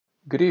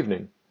Good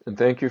evening, and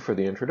thank you for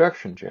the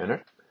introduction,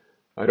 Janet.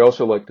 I'd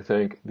also like to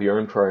thank the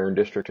Arnprior and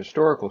District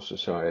Historical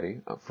Society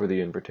for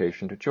the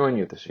invitation to join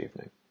you this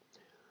evening.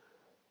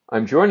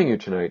 I'm joining you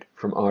tonight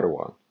from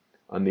Ottawa,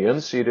 on the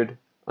unceded,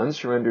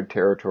 unsurrendered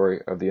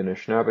territory of the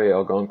Anishinaabe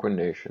Algonquin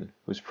Nation,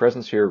 whose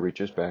presence here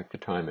reaches back to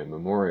time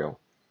immemorial.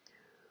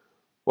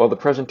 While the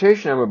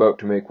presentation I'm about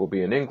to make will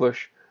be in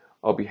English,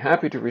 I'll be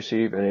happy to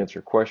receive and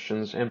answer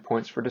questions and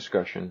points for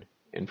discussion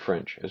in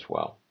French as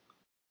well.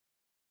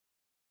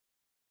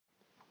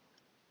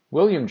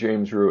 William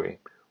James Roué,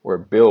 or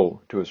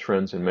Bill to his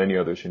friends and many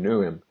others who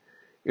knew him,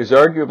 is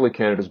arguably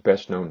Canada's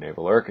best-known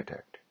naval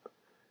architect.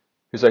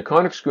 His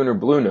iconic schooner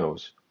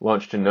Bluenose,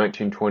 launched in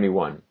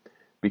 1921,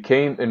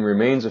 became and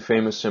remains a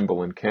famous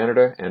symbol in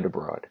Canada and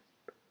abroad.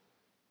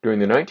 During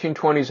the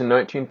 1920s and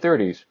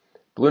 1930s,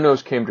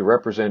 Bluenose came to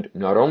represent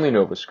not only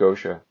Nova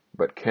Scotia,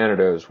 but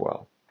Canada as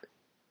well.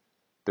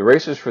 The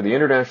races for the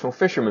International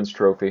Fisherman's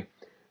Trophy,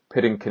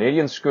 pitting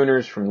Canadian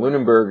schooners from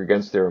Lunenburg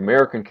against their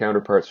American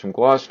counterparts from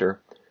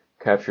Gloucester,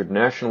 captured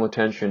national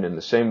attention in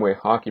the same way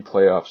hockey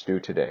playoffs do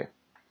today.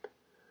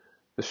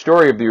 The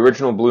story of the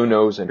original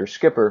Bluenose and her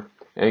skipper,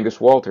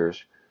 Angus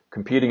Walters,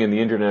 competing in the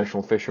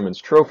International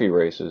Fisherman's Trophy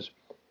races,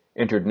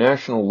 entered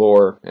national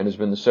lore and has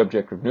been the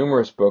subject of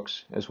numerous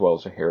books as well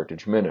as a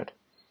heritage minute.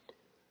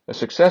 A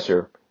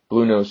successor,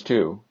 Bluenose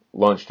II,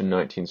 launched in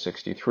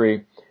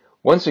 1963,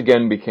 once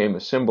again became a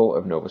symbol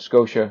of Nova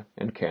Scotia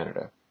and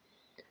Canada.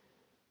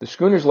 The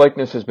schooner's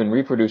likeness has been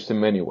reproduced in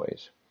many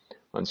ways,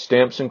 on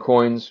stamps and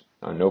coins,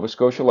 on Nova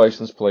Scotia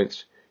license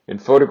plates, in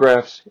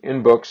photographs,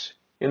 in books,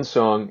 in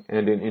song,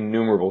 and in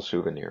innumerable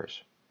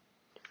souvenirs.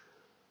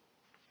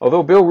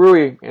 Although Bill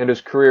Roué and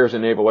his career as a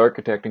naval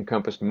architect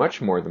encompassed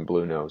much more than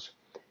Bluenose,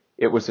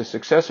 it was the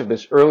success of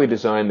this early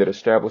design that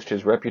established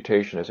his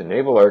reputation as a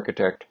naval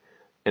architect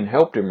and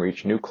helped him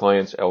reach new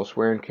clients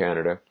elsewhere in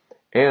Canada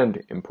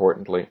and,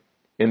 importantly,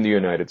 in the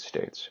United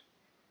States.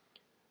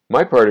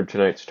 My part of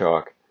tonight's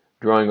talk,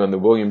 drawing on the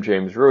William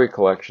James Roué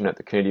Collection at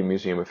the Canadian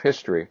Museum of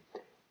History,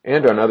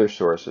 and on other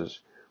sources,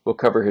 will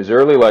cover his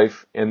early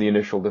life and the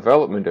initial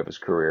development of his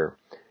career,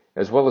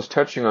 as well as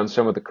touching on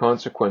some of the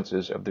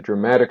consequences of the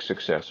dramatic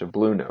success of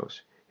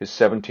Bluenose, his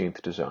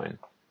 17th design.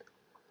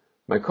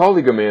 My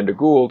colleague Amanda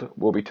Gould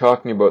will be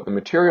talking about the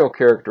material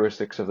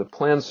characteristics of the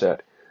plan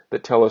set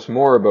that tell us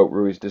more about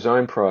Roué's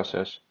design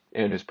process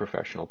and his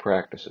professional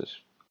practices.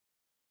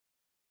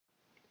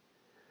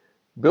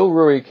 Bill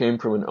Roué came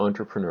from an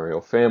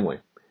entrepreneurial family,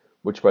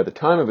 which by the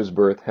time of his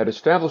birth had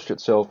established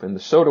itself in the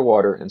soda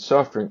water and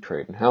soft drink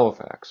trade in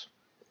Halifax.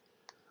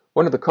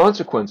 One of the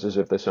consequences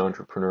of this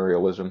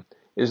entrepreneurialism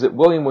is that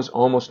William was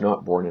almost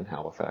not born in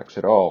Halifax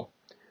at all.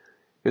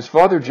 His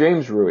father,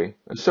 James Roué,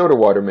 a soda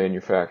water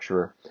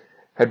manufacturer,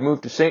 had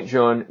moved to St.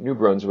 John, New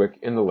Brunswick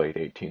in the late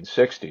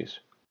 1860s.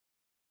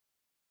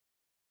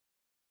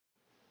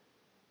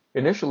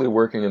 Initially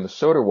working in the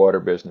soda water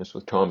business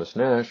with Thomas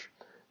Nash,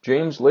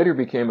 James later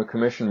became a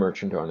commission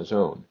merchant on his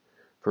own,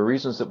 for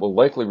reasons that will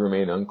likely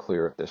remain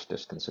unclear at this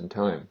distance in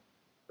time.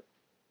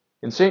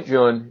 In St.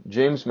 John,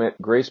 James met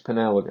Grace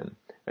Penalagan,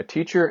 a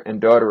teacher and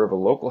daughter of a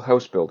local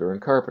house builder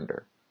and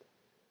carpenter.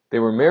 They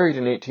were married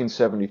in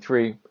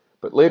 1873,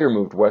 but later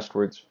moved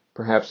westwards,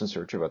 perhaps in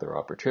search of other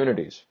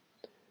opportunities.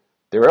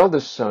 Their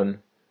eldest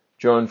son,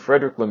 John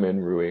Frederick Lemin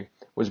Roué,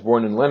 was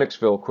born in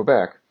Lennoxville,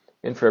 Quebec,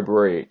 in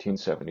February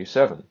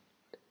 1877.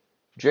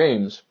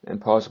 James, and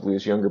possibly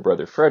his younger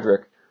brother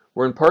Frederick,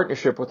 were in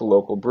partnership with a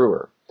local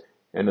brewer,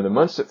 and in the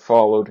months that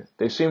followed,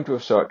 they seem to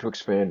have sought to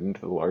expand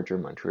into the larger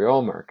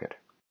Montreal market.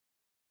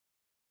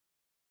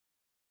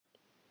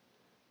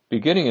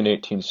 Beginning in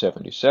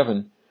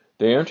 1877,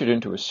 they entered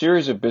into a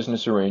series of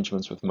business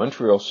arrangements with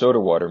Montreal soda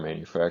water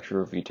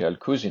manufacturer Vital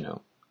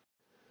Cousineau.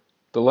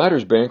 The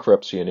latter's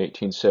bankruptcy in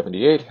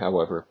 1878,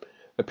 however,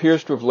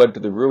 appears to have led to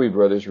the Roué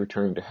brothers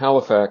returning to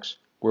Halifax,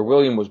 where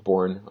William was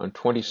born on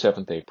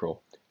 27th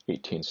April,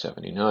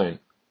 1879.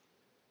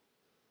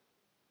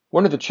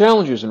 One of the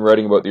challenges in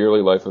writing about the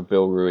early life of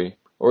Bill Roué,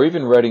 or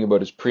even writing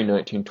about his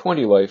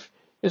pre-1920 life,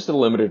 is the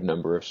limited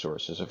number of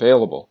sources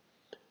available.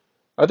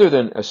 Other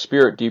than A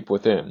Spirit Deep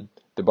Within,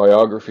 the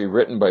biography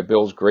written by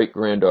Bill's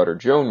great-granddaughter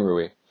Joan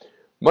Roué,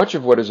 much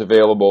of what is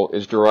available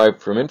is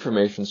derived from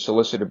information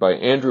solicited by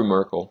Andrew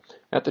Merkel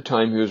at the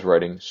time he was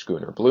writing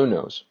Schooner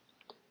Bluenose.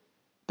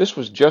 This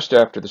was just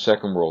after the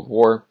Second World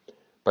War,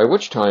 by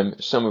which time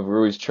some of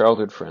Roué's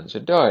childhood friends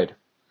had died.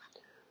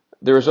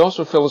 There is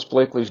also Phyllis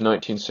Blakely's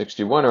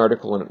 1961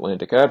 article in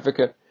Atlantic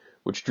Advocate,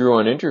 which drew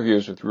on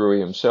interviews with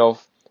Roué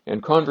himself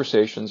and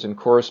conversations and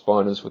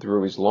correspondence with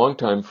Roué's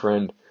longtime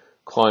friend,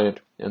 client,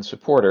 and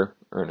supporter,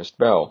 Ernest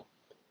Bell.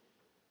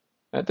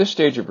 At this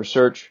stage of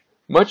research,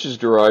 much is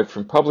derived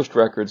from published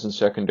records and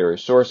secondary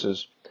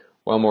sources,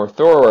 while more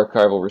thorough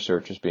archival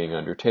research is being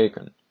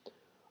undertaken,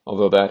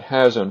 although that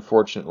has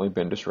unfortunately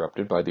been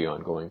disrupted by the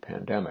ongoing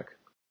pandemic.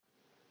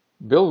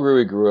 Bill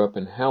Roué grew up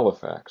in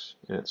Halifax,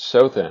 in its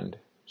south end,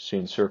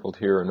 seen circled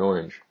here in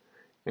orange,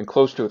 and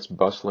close to its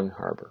bustling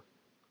harbor.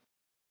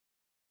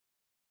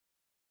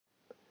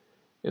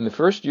 In the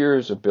first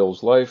years of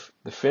Bill's life,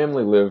 the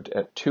family lived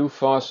at 2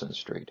 Fawson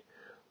Street,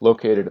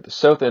 located at the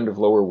south end of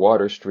Lower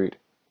Water Street,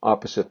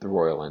 opposite the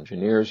Royal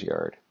Engineers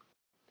Yard.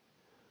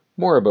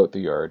 More about the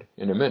yard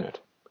in a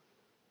minute.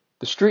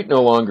 The street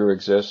no longer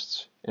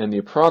exists, and the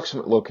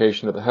approximate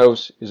location of the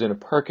house is in a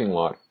parking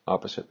lot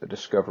opposite the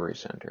Discovery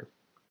Center.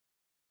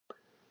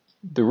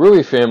 The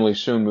Roué family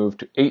soon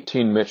moved to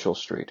 18 Mitchell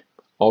Street,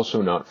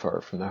 also not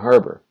far from the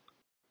harbor.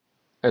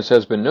 As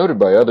has been noted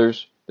by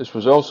others, this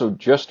was also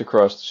just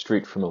across the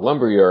street from a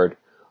lumber yard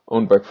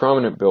owned by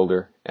prominent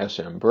builder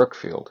S.M.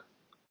 Brookfield.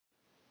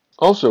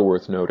 Also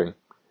worth noting,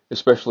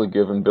 especially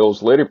given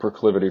Bill's later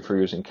proclivity for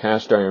using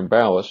cast iron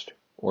ballast,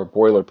 or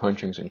boiler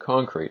punchings in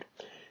concrete,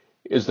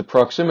 is the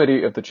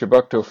proximity of the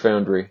Chebucto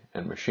Foundry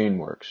and Machine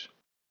Works.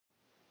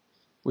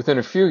 Within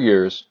a few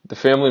years, the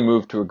family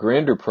moved to a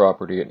grander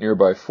property at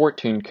nearby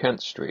 14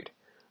 Kent Street,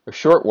 a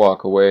short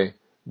walk away,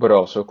 but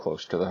also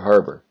close to the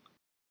harbor.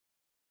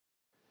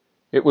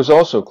 It was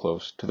also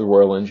close to the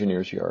Royal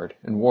Engineers Yard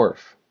and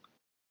wharf.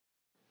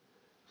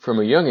 From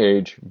a young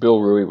age, Bill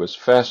Roué was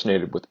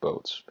fascinated with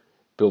boats,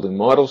 building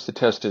models to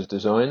test his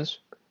designs,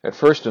 at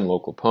first in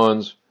local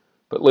ponds,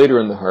 but later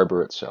in the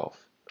harbor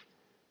itself.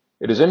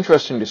 It is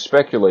interesting to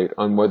speculate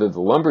on whether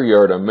the lumber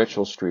yard on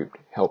Mitchell Street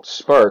helped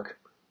spark,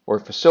 or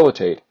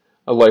facilitate,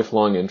 a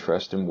lifelong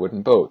interest in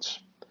wooden boats,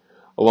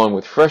 along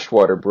with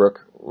Freshwater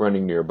Brook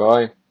running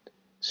nearby,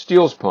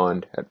 Steele's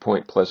Pond at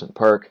Point Pleasant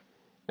Park,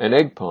 and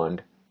Egg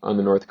Pond on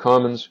the North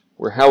Commons,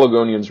 where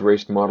Haligonians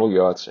raced model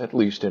yachts at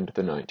least into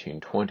the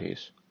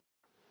 1920s.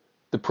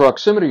 The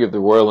proximity of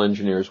the Royal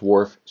Engineers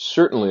Wharf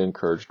certainly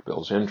encouraged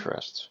Bill's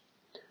interests.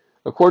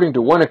 According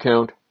to one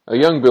account, a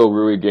young Bill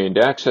Roué gained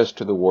access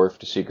to the wharf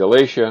to see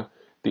Galatia,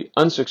 the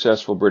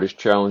unsuccessful British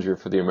challenger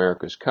for the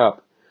America's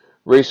Cup,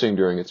 racing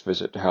during its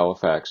visit to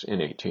Halifax in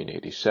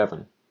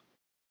 1887.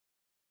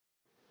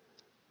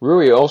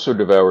 Roué also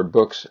devoured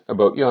books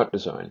about yacht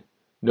design,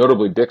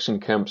 notably Dixon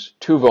Kemp's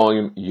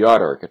 2-volume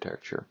Yacht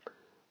Architecture.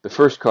 The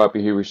first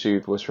copy he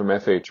received was from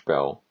F. H.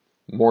 Bell.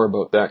 More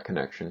about that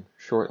connection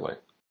shortly.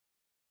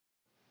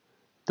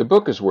 The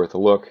book is worth a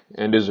look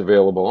and is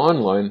available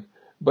online,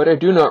 but I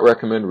do not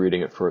recommend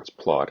reading it for its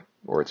plot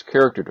or its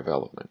character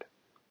development.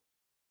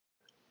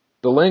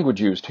 The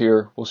language used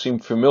here will seem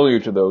familiar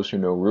to those who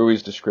know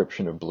Roué's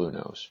description of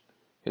Bluenose,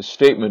 his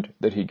statement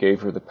that he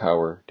gave her the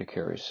power to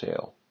carry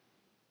sail.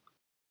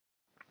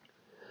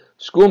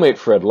 Schoolmate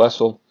Fred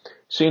Lessel,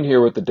 seen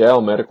here with the Dal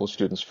Medical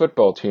Students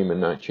football team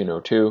in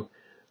 1902,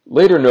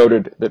 later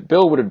noted that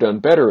Bill would have done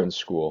better in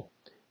school,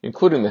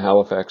 including the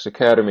Halifax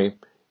Academy,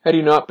 had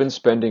he not been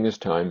spending his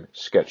time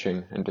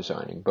sketching and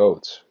designing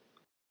boats.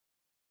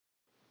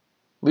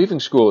 Leaving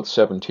school at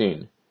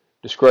 17,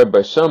 described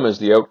by some as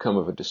the outcome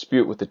of a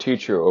dispute with the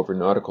teacher over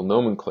nautical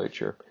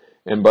nomenclature,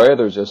 and by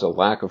others as a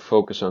lack of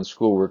focus on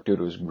schoolwork due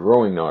to his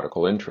growing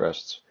nautical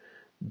interests,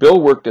 Bill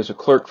worked as a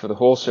clerk for the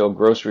wholesale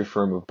grocery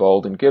firm of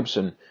Bald and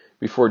Gibson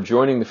before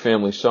joining the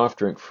family soft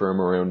drink firm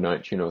around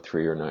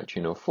 1903 or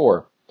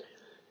 1904.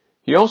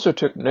 He also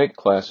took night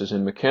classes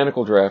in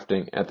mechanical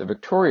drafting at the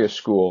Victoria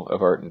School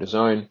of Art and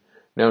Design,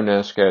 now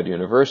NASCAD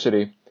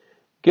University,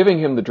 giving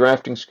him the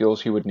drafting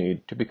skills he would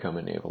need to become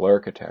a naval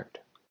architect.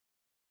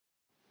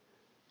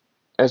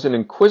 As an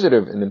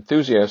inquisitive and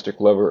enthusiastic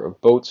lover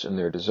of boats and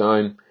their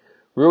design,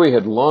 Roué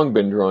had long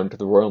been drawn to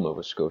the Royal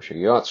Nova Scotia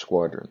Yacht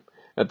Squadron,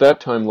 at that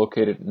time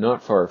located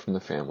not far from the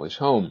family's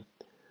home.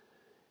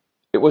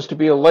 It was to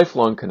be a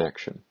lifelong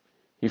connection.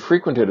 He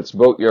frequented its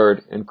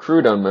boatyard and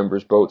crewed on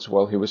members' boats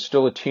while he was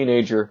still a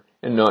teenager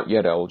and not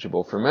yet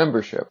eligible for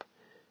membership,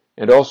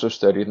 and also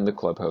studied in the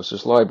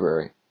clubhouse's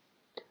library.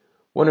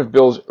 One of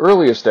Bill's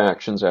earliest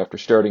actions after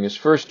starting his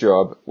first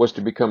job was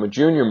to become a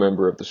junior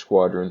member of the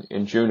squadron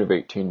in June of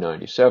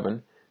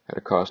 1897, at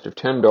a cost of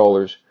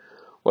 $10,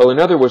 while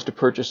another was to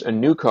purchase a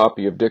new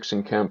copy of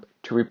Dixon Kemp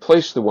to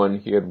replace the one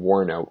he had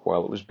worn out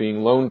while it was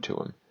being loaned to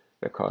him,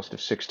 at a cost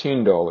of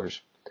 $16.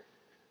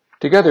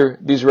 Together,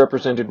 these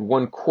represented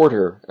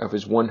 1/4 of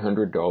his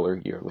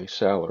 $100 yearly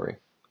salary.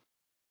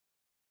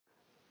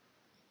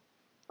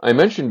 I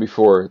mentioned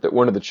before that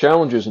one of the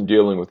challenges in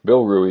dealing with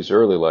Bill Roué's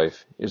early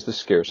life is the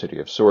scarcity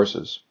of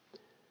sources.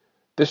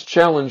 This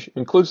challenge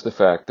includes the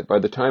fact that by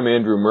the time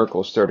Andrew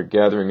Merkel started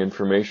gathering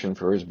information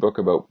for his book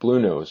about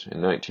Bluenose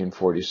in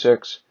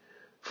 1946,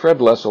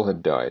 Fred Lessel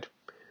had died,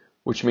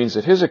 which means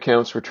that his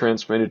accounts were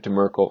transmitted to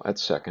Merkel at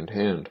second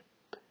hand.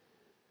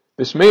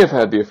 This may have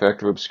had the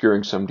effect of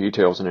obscuring some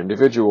details and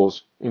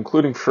individuals,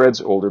 including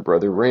Fred's older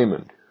brother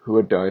Raymond, who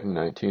had died in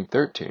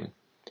 1913.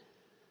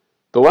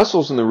 The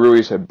Lessels and the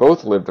Roués had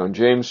both lived on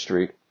James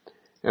Street,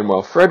 and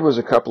while Fred was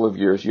a couple of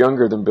years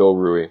younger than Bill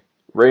Roué,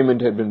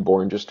 Raymond had been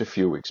born just a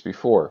few weeks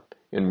before,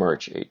 in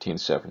March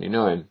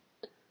 1879.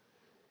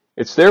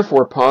 It's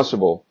therefore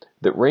possible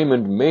that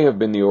Raymond may have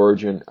been the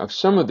origin of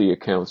some of the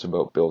accounts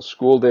about Bill's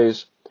school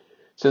days,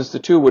 since the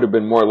two would have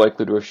been more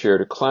likely to have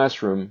shared a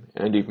classroom,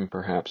 and even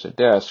perhaps a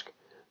desk,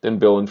 than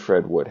Bill and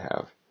Fred would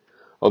have,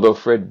 although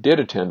Fred did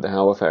attend the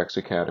Halifax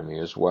Academy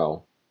as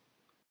well.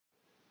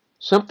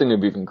 Something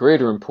of even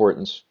greater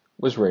importance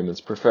was Raymond's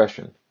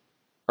profession,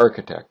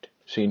 architect,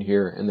 seen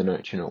here in the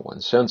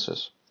 1901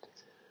 census.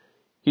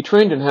 He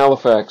trained in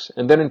Halifax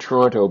and then in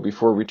Toronto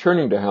before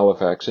returning to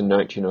Halifax in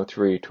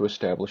 1903 to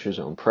establish his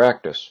own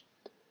practice.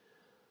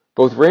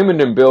 Both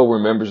Raymond and Bill were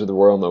members of the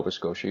Royal Nova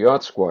Scotia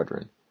Yacht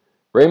Squadron.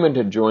 Raymond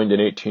had joined in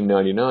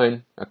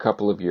 1899, a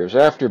couple of years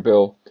after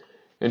Bill,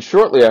 and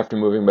shortly after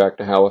moving back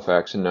to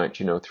Halifax in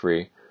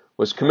 1903,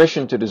 was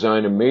commissioned to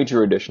design a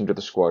major addition to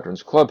the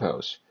squadron's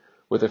clubhouse,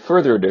 with a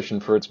further addition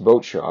for its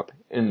boat shop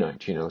in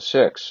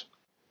 1906.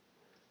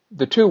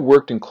 The two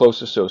worked in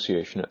close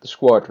association at the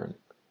squadron.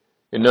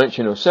 In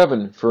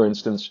 1907, for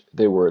instance,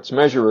 they were its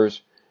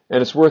measurers,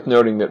 and it's worth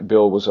noting that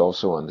Bill was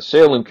also on the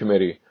sailing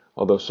committee,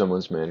 although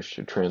someone's managed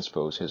to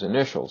transpose his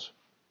initials.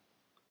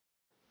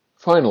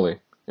 Finally,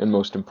 and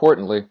most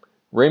importantly,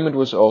 Raymond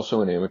was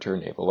also an amateur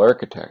naval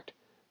architect,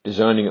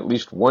 designing at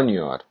least one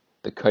yacht,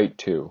 the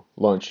Kite II,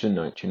 launched in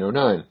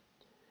 1909.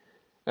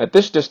 At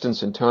this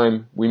distance in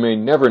time, we may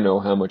never know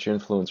how much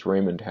influence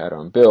Raymond had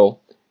on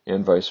Bill,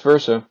 and vice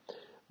versa,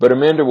 but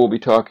Amanda will be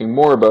talking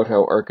more about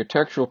how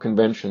architectural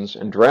conventions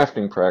and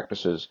drafting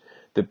practices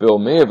that Bill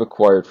may have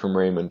acquired from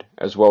Raymond,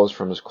 as well as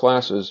from his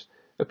classes,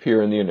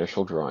 appear in the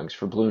initial drawings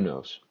for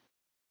Bluenose.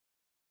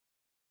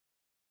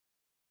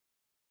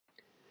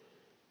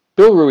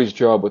 Bill Roué's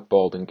job with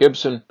Bald &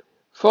 Gibson,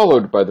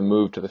 followed by the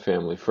move to the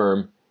family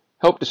firm,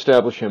 helped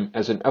establish him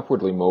as an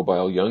upwardly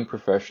mobile young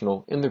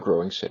professional in the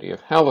growing city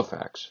of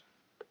Halifax.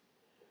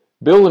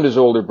 Bill and his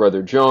older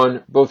brother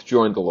John both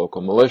joined the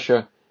local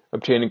militia,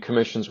 obtaining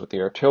commissions with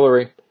the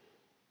artillery,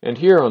 and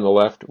here on the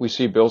left we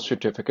see Bill's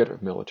certificate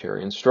of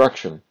military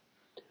instruction.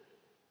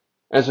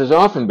 As has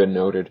often been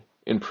noted,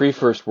 in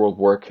pre-First World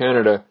War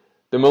Canada,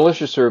 the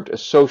militia served a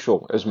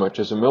social as much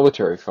as a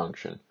military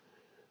function.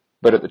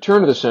 But at the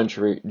turn of the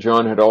century,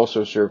 John had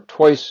also served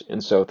twice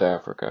in South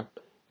Africa,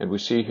 and we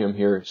see him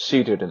here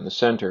seated in the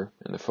center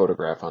in the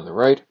photograph on the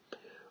right,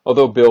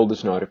 although Bill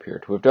does not appear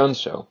to have done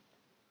so.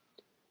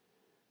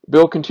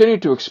 Bill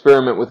continued to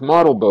experiment with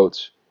model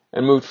boats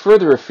and moved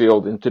further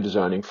afield into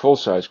designing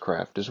full-size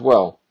craft as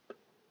well.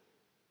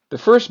 The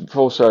first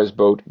full-size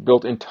boat,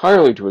 built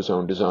entirely to his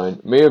own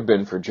design, may have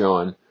been for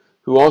John,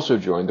 who also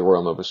joined the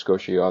Royal Nova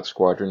Scotia Yacht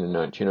Squadron in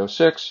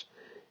 1906,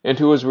 and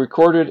who was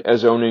recorded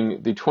as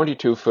owning the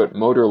 22-foot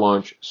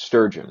motor-launch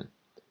Sturgeon.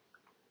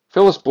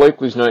 Phyllis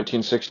Blakely's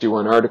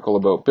 1961 article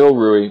about Bill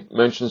Roué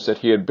mentions that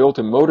he had built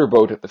a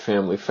motorboat at the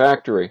family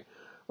factory,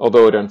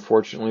 although it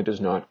unfortunately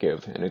does not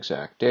give an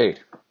exact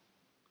date.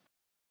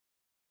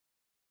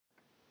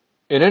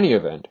 In any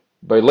event,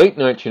 by late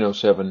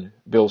 1907,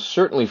 Bill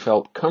certainly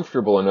felt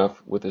comfortable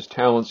enough with his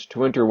talents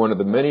to enter one of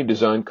the many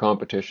design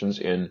competitions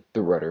in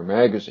The Rudder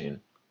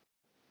magazine.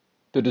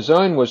 The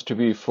design was to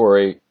be for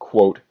a,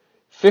 quote,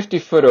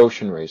 50-foot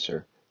ocean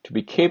racer, to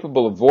be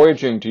capable of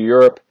voyaging to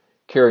Europe,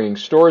 carrying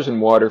stores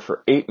and water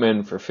for 8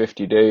 men for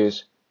 50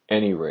 days,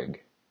 any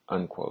rig,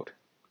 unquote.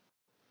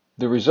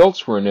 The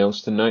results were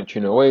announced in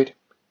 1908,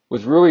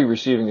 with Roué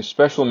receiving a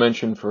special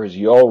mention for his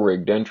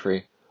yawl-rigged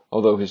entry,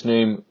 although his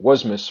name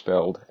was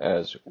misspelled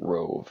as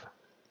Rove.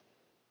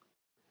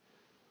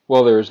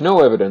 While there is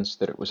no evidence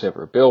that it was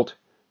ever built,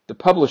 the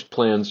published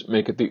plans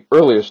make it the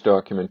earliest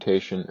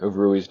documentation of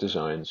Roué's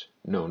designs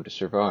known to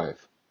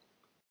survive.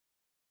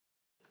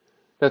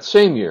 That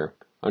same year,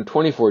 on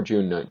 24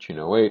 June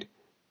 1908,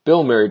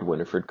 Bill married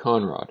Winifred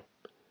Conrad.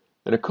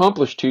 An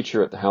accomplished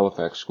teacher at the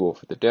Halifax School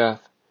for the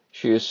Deaf,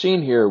 she is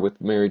seen here with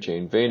Mary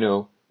Jane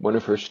Vano, one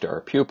of her star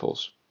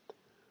pupils.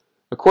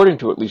 According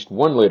to at least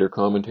one later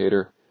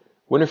commentator,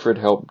 Winifred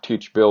helped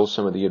teach Bill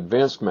some of the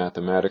advanced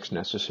mathematics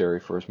necessary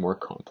for his more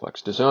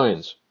complex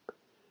designs.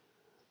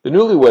 The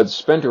newlyweds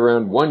spent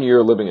around 1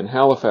 year living in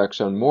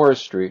Halifax on Morris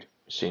Street,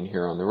 seen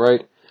here on the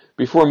right,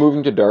 before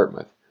moving to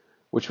Dartmouth,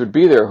 which would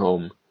be their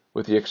home,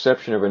 with the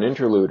exception of an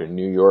interlude in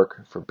New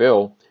York for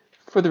Bill,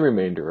 for the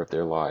remainder of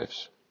their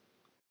lives.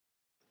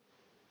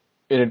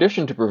 In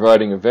addition to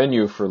providing a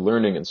venue for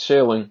learning and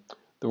sailing,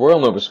 the Royal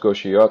Nova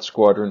Scotia Yacht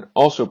Squadron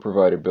also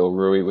provided Bill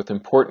Roué with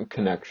important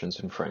connections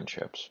and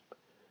friendships.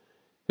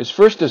 His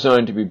first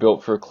design to be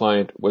built for a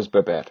client was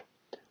Babette,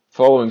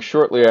 following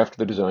shortly after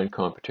the design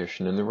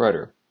competition in the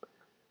Rudder.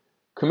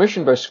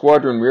 Commissioned by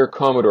Squadron Rear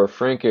Commodore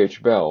Frank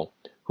H. Bell,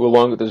 who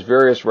along with his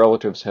various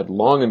relatives had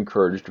long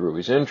encouraged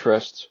Roué's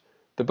interests,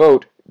 the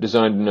boat,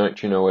 designed in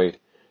 1908,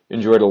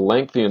 enjoyed a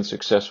lengthy and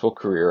successful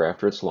career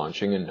after its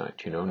launching in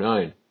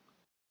 1909.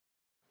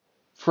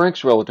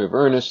 Frank's relative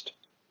Ernest,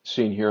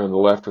 seen here on the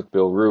left with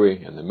Bill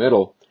Roué in the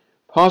middle,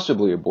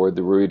 possibly aboard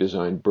the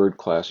Roué-designed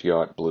bird-class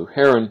yacht Blue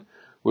Heron,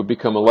 would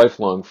become a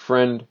lifelong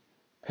friend,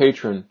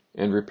 patron,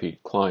 and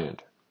repeat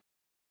client.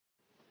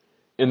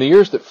 In the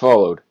years that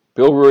followed,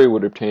 Bill Roué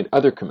would obtain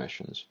other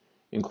commissions,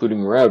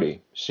 including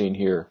Rowdy, seen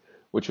here,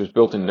 which was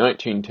built in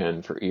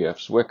 1910 for E.F.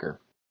 Zwicker.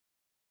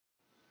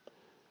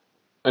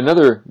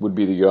 Another would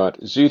be the yacht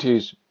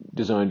Zetes,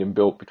 designed and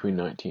built between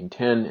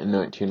 1910 and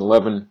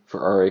 1911 for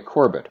R.A.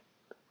 Corbett.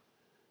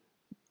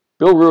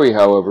 Bill Roué,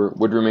 however,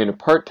 would remain a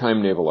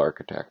part-time naval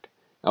architect,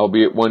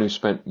 albeit one who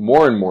spent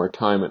more and more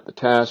time at the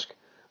task,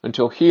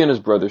 until he and his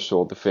brother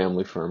sold the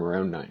family firm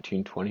around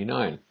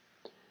 1929.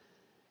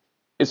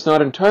 It's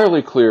not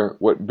entirely clear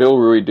what Bill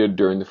Roué did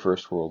during the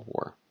First World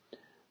War.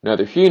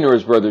 Neither he nor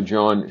his brother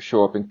John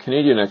show up in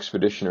Canadian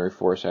Expeditionary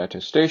Force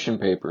attestation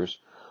papers,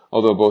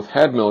 although both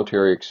had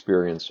military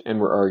experience and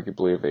were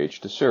arguably of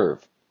age to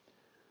serve.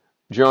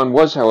 John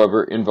was,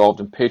 however, involved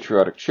in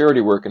patriotic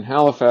charity work in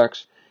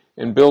Halifax,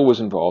 and Bill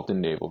was involved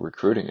in naval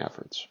recruiting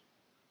efforts.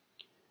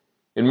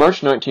 In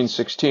March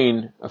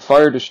 1916, a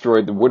fire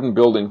destroyed the wooden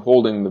building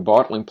holding the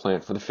bottling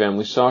plant for the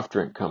family soft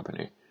drink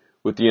company,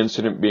 with the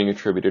incident being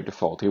attributed to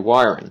faulty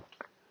wiring.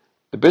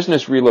 The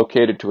business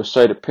relocated to a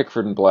site at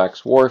Pickford and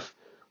Black's Wharf,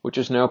 which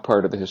is now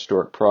part of the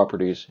historic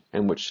properties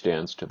and which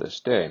stands to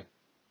this day.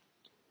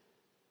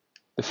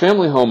 The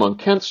family home on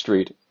Kent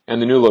Street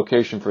and the new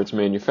location for its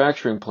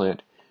manufacturing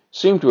plant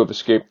seem to have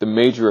escaped the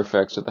major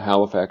effects of the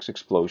Halifax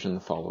explosion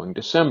the following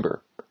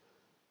December.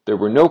 There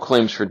were no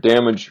claims for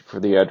damage for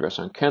the address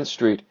on Kent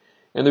Street,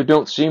 and there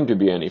don't seem to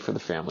be any for the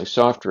family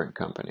soft drink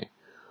company,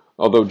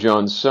 although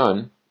John's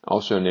son,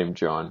 also named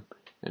John,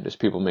 and as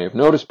people may have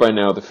noticed by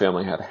now, the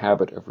family had a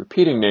habit of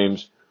repeating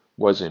names,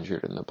 was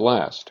injured in the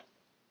blast.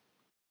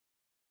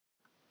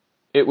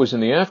 It was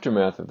in the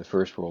aftermath of the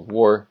First World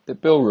War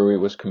that Bill Roué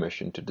was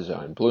commissioned to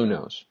design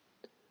Bluenose.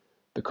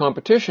 The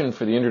competition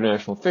for the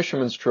International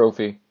Fisherman's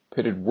Trophy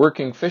pitted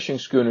working fishing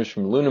schooners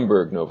from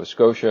Lunenburg, Nova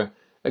Scotia,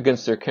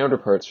 against their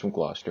counterparts from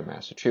Gloucester,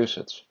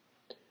 Massachusetts.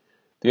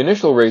 The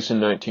initial race in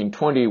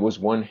 1920 was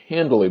won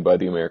handily by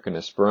the American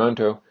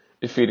Esperanto,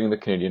 defeating the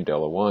Canadian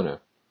Delawana.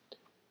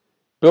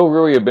 Bill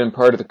Roué had been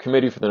part of the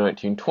committee for the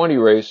 1920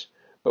 race,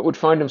 but would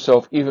find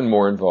himself even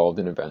more involved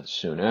in events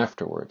soon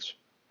afterwards.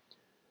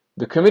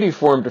 The committee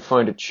formed to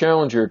find a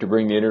challenger to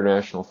bring the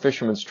International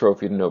Fisherman's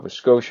Trophy to Nova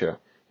Scotia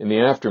in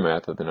the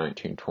aftermath of the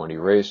 1920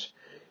 race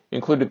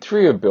included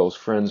 3 of Bill's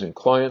friends and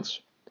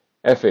clients,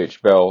 F.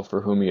 H. Bell,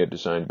 for whom he had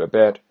designed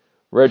Babette,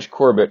 Reg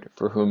Corbett,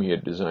 for whom he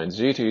had designed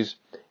Zetes,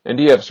 and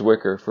E. F.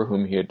 Zwicker, for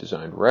whom he had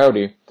designed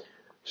Rowdy,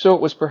 so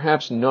it was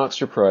perhaps not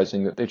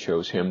surprising that they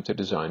chose him to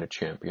design a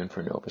champion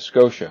for Nova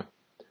Scotia.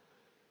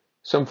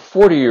 Some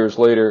 40 years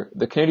later,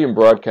 the Canadian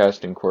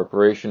Broadcasting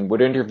Corporation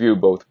would interview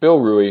both Bill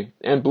Roué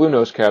and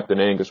Bluenose captain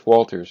Angus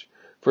Walters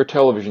for a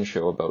television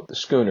show about the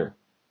schooner.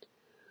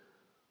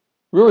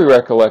 Roué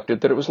recollected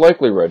that it was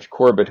likely Reg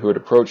Corbett who had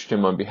approached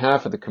him on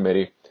behalf of the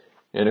committee,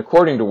 and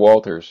according to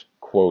Walters,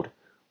 quote,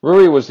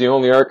 "Roué was the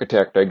only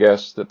architect, I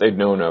guess, that they'd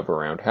known of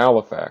around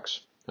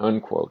Halifax,"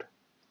 unquote.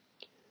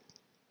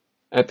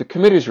 At the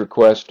committee's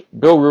request,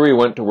 Bill Roué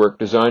went to work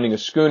designing a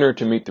schooner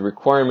to meet the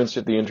requirements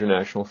of the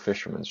International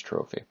Fisherman's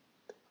Trophy.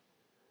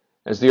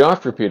 As the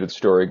oft-repeated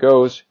story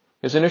goes,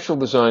 his initial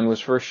design was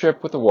for a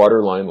ship with a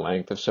waterline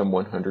length of some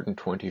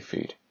 120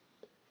 feet.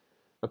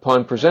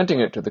 Upon presenting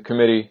it to the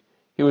committee,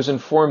 he was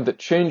informed that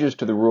changes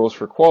to the rules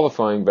for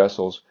qualifying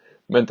vessels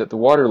meant that the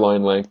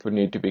waterline length would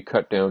need to be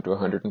cut down to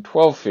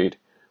 112 feet,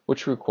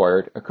 which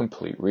required a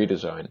complete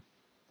redesign.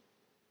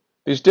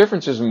 These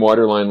differences in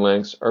waterline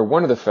lengths are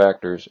one of the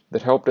factors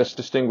that helped us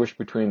distinguish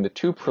between the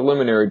 2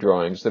 preliminary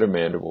drawings that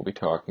Amanda will be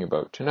talking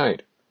about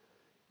tonight,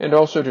 and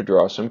also to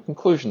draw some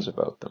conclusions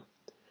about them,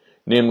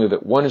 namely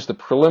that one is the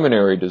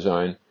preliminary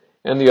design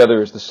and the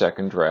other is the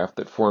second draft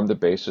that formed the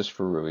basis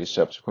for Roué's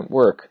subsequent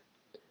work.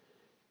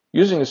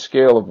 Using a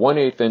scale of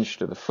 1/8 inch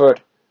to the foot,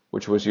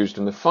 which was used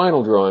in the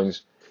final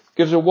drawings,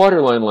 gives a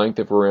waterline length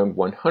of around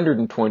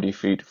 120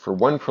 feet for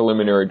one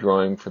preliminary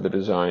drawing for the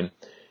design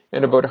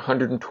and about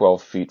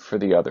 112 feet for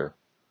the other.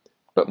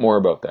 But more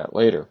about that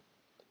later.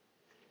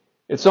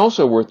 It's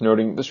also worth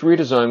noting this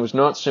redesign was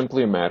not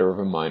simply a matter of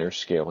a minor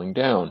scaling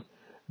down,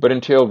 but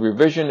entailed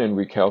revision and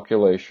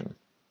recalculation.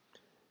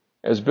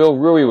 As Bill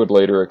Roué would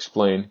later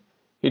explain,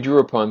 he drew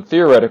upon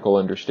theoretical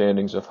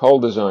understandings of hull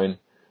design,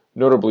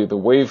 notably the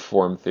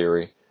waveform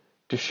theory,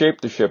 to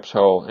shape the ship's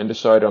hull and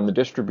decide on the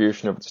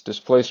distribution of its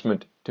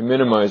displacement to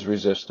minimize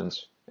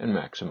resistance and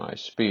maximize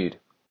speed.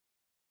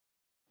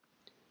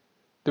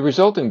 The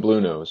resulting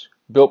Bluenose,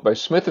 built by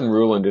Smith and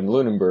Ruland in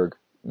Lunenburg,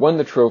 won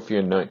the trophy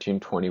in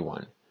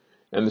 1921,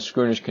 and the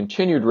schooner's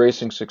continued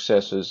racing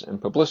successes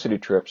and publicity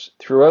trips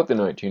throughout the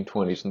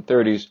 1920s and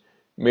 30s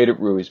made it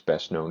Roué's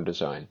best-known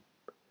design.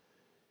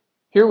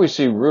 Here we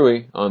see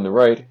Roué on the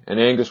right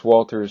and Angus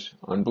Walters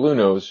on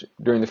Bluenose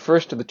during the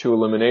first of the 2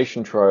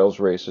 elimination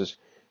trials races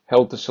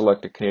held to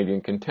select a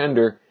Canadian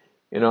contender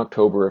in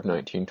October of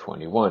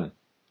 1921.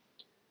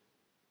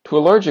 To a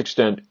large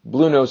extent,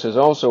 Bluenose has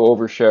also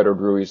overshadowed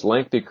Roué's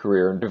lengthy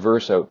career and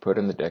diverse output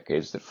in the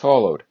decades that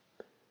followed.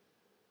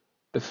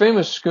 The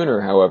famous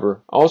schooner,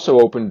 however, also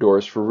opened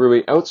doors for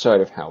Roué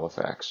outside of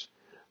Halifax,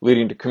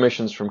 leading to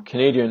commissions from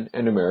Canadian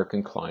and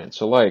American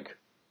clients alike.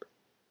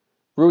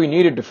 Roué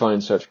needed to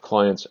find such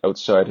clients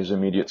outside his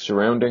immediate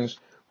surroundings,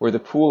 where the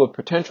pool of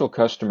potential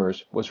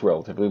customers was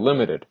relatively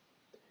limited.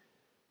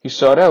 He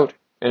sought out,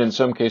 and in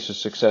some cases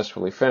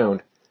successfully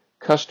found,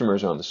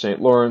 customers on the St.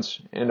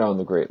 Lawrence and on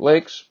the Great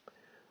Lakes,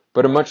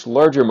 but a much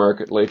larger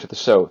market lay to the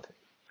south,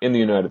 in the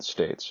United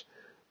States,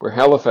 where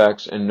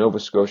Halifax and Nova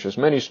Scotia's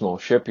many small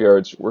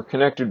shipyards were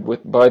connected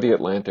by the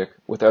Atlantic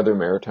with other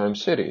maritime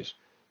cities,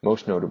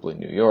 most notably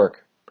New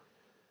York.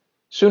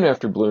 Soon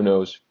after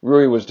Bluenose,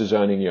 Roué was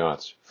designing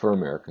yachts for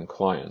American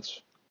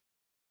clients.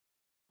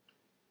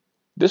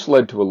 This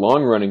led to a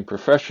long-running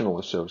professional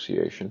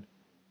association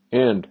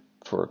and,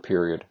 for a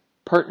period,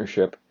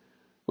 partnership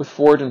with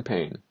Ford and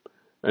Payne,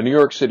 a New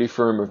York City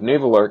firm of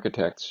naval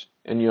architects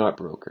and yacht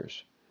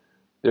brokers.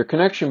 Their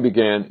connection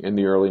began in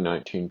the early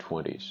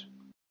 1920s.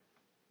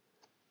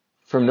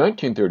 From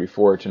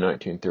 1934 to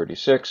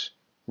 1936,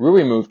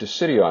 Roué moved to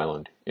City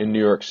Island in New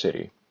York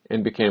City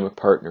and became a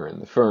partner in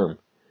the firm.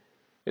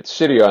 Its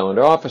City Island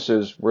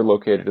offices were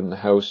located in the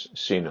house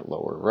seen at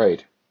lower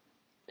right.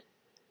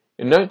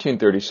 In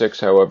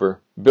 1936,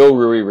 however, Bill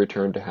Roué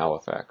returned to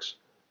Halifax,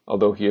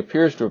 although he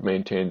appears to have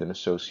maintained an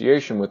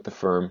association with the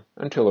firm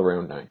until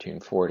around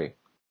 1940.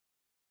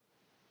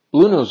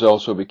 Bluenose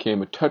also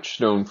became a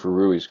touchstone for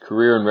Roué's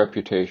career and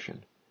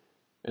reputation,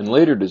 and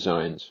later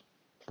designs,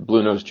 the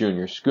Bluenose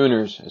Junior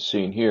schooners, as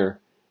seen here,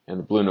 and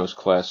the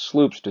Bluenose-class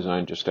sloops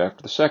designed just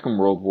after the Second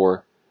World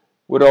War,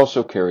 would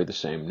also carry the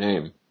same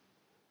name.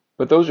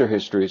 But those are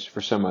histories for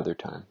some other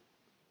time.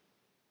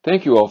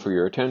 Thank you all for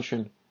your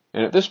attention,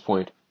 and at this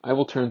point, I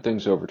will turn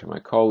things over to my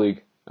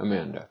colleague,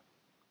 Amanda.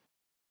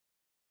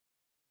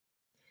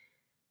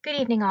 Good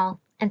evening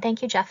all, and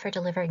thank you, Jeff, for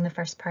delivering the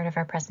first part of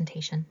our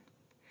presentation.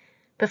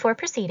 Before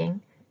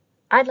proceeding,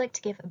 I'd like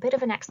to give a bit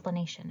of an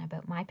explanation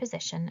about my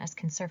position as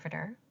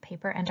conservator,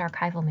 paper and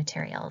archival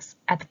materials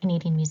at the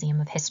Canadian Museum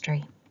of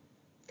History.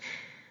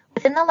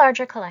 Within the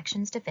larger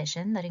collections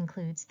division that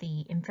includes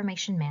the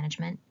information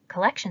management,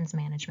 collections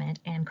management,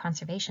 and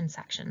conservation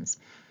sections,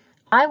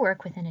 I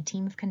work within a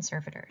team of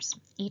conservators,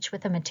 each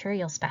with a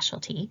material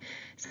specialty,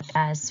 such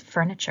as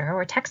furniture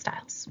or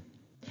textiles.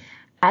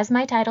 As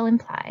my title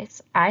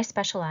implies, I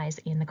specialize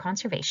in the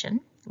conservation,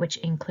 which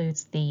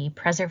includes the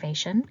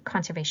preservation,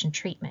 conservation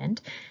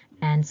treatment,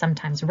 and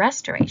sometimes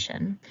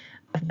restoration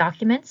of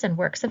documents and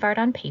works of art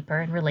on paper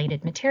and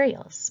related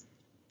materials.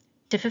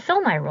 To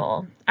fulfill my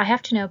role, I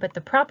have to know about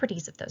the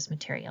properties of those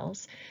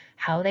materials,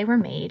 how they were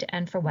made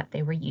and for what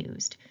they were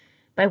used,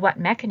 by what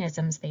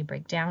mechanisms they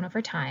break down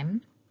over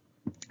time,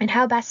 and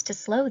how best to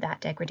slow that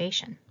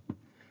degradation.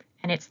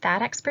 And it's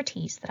that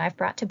expertise that I've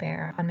brought to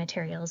bear on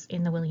materials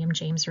in the William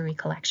James Roué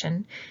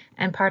Collection,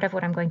 and part of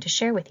what I'm going to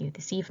share with you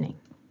this evening.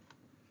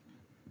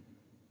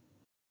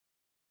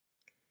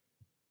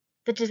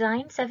 The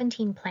Design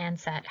 17 plan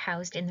set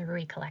housed in the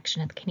Roué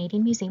Collection at the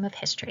Canadian Museum of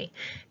History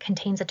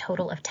contains a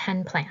total of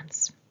 10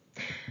 plans.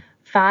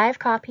 5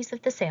 copies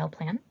of the sail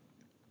plan,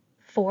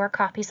 4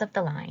 copies of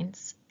the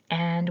lines,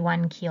 and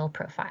 1 keel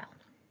profile.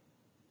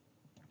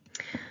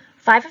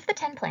 5 of the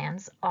 10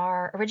 plans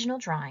are original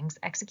drawings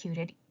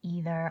executed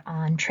either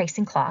on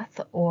tracing cloth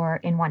or,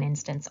 in one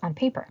instance, on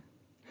paper.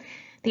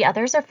 The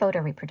others are photo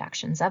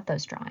reproductions of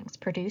those drawings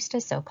produced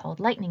as so-called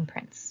lightning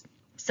prints,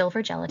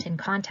 silver gelatin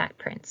contact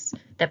prints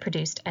that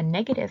produced a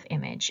negative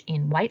image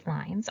in white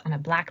lines on a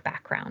black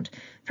background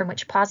from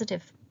which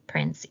positive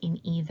prints in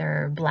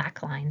either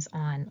black lines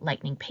on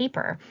lightning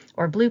paper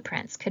or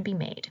blueprints could be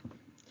made.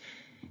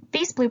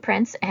 These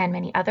blueprints and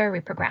many other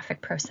reprographic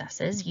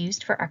processes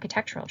used for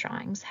architectural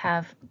drawings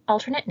have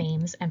alternate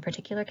names and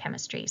particular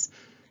chemistries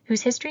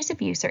whose histories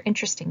of use are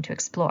interesting to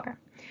explore,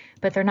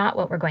 but they're not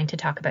what we're going to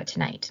talk about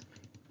tonight.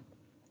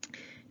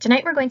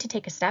 Tonight we're going to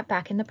take a step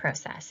back in the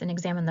process and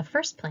examine the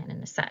first plan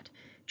in the set,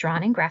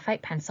 drawn in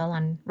graphite pencil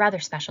on rather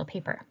special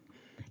paper,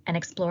 and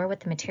explore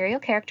what the material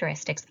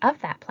characteristics of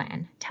that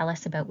plan tell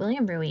us about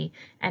William Roué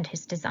and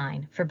his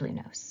design for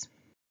Bluenose.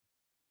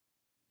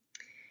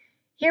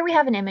 Here we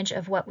have an image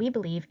of what we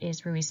believe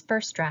is Roué's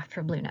first draft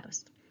for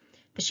Bluenose.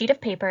 The sheet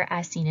of paper,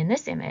 as seen in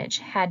this image,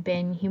 had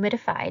been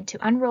humidified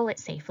to unroll it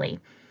safely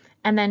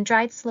and then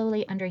dried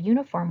slowly under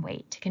uniform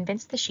weight to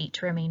convince the sheet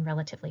to remain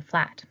relatively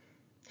flat.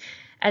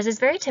 As is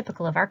very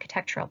typical of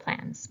architectural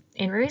plans,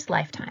 in Roué's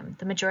lifetime,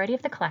 the majority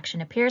of the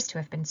collection appears to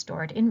have been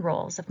stored in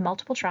rolls of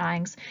multiple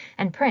drawings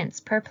and prints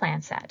per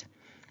plan set,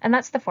 and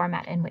that's the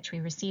format in which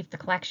we received the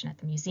collection at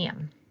the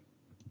museum.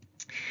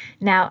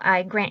 Now,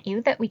 I grant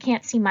you that we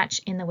can't see much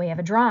in the way of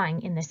a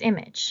drawing in this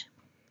image.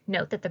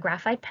 Note that the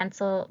graphite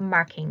pencil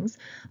markings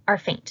are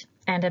faint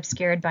and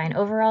obscured by an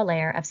overall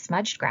layer of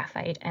smudged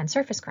graphite and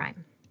surface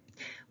grime.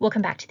 We'll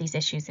come back to these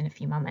issues in a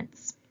few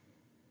moments.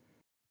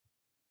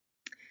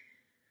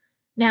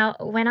 Now,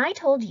 when I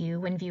told you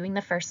when viewing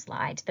the first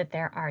slide that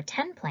there are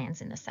 10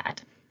 plans in the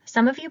set,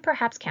 some of you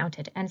perhaps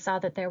counted and saw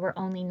that there were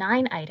only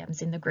 9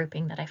 items in the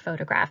grouping that I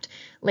photographed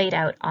laid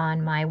out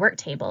on my work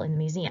table in the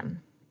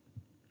museum.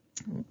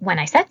 When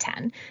I said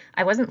 10,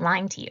 I wasn't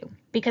lying to you,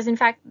 because in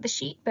fact the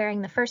sheet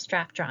bearing the first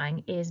draft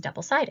drawing is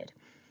double-sided,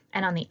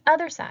 and on the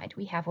other side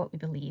we have what we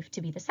believe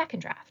to be the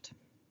second draft.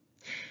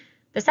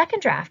 The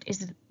second draft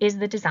is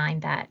the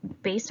design that,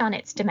 based on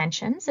its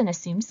dimensions and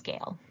assumed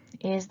scale,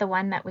 is the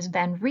one that was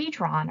then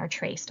redrawn or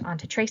traced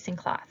onto tracing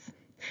cloth.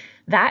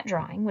 That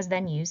drawing was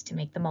then used to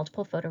make the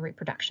multiple photo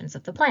reproductions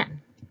of the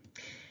plan.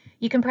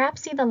 You can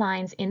perhaps see the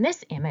lines in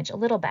this image a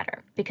little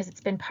better because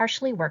it's been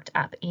partially worked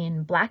up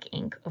in black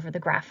ink over the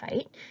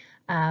graphite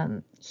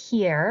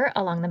here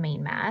along the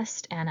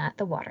mainmast and at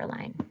the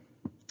waterline.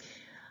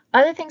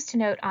 Other things to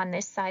note on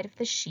this side of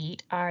the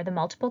sheet are the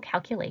multiple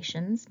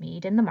calculations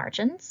made in the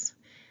margins,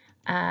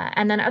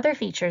 and then other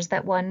features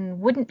that one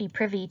wouldn't be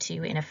privy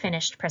to in a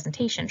finished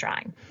presentation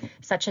drawing,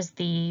 such as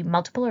the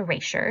multiple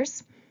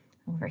erasures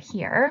over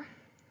here,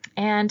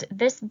 and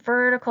this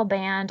vertical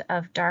band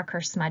of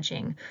darker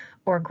smudging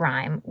or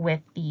grime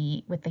with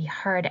the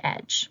hard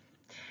edge.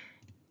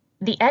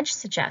 The edge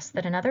suggests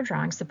that another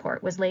drawing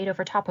support was laid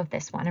over top of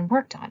this one and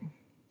worked on.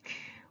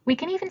 We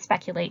can even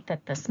speculate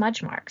that the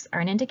smudge marks are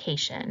an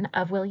indication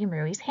of William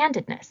Roué's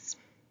handedness.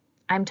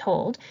 I'm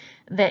told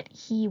that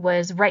he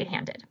was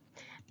right-handed,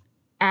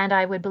 and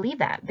I would believe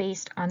that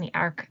based on the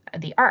arc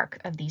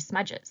of these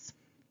smudges.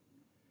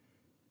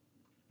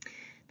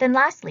 Then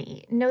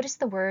lastly, notice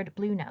the word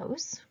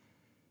Bluenose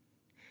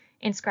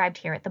inscribed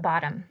here at the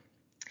bottom.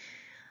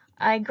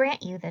 I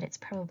grant you that it's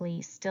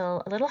probably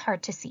still a little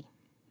hard to see.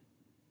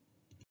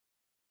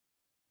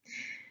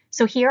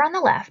 So here on the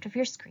left of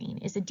your screen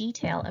is a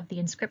detail of the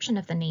inscription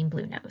of the name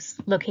Bluenose,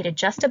 located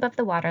just above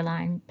the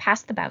waterline,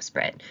 past the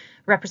bowsprit,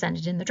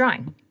 represented in the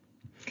drawing.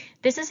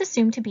 This is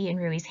assumed to be in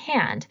Roué's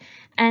hand,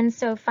 and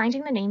so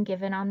finding the name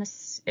given on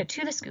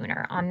to the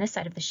schooner on this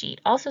side of the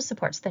sheet also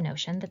supports the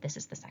notion that this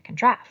is the second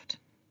draft.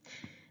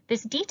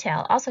 This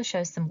detail also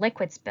shows some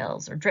liquid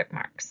spills or drip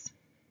marks,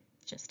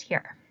 just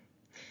here.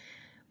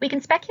 We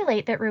can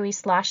speculate that Roué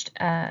sloshed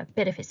a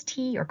bit of his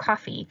tea or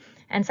coffee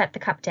and set the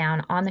cup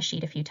down on the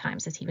sheet a few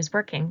times as he was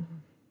working.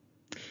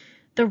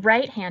 The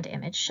right-hand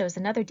image shows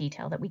another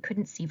detail that we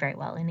couldn't see very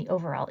well in the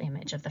overall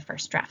image of the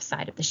first draft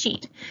side of the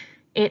sheet.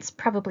 It's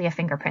probably a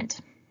fingerprint,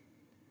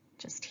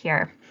 just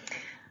here,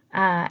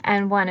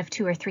 and one of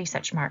 2 or 3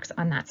 such marks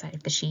on that side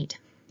of the sheet.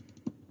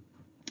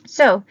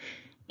 So,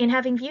 in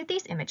having viewed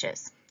these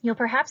images, you'll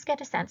perhaps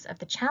get a sense of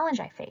the challenge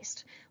I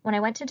faced when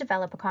I went to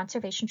develop a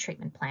conservation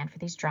treatment plan for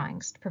these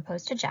drawings to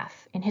propose to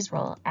Jeff in his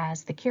role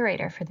as the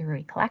curator for the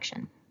Roué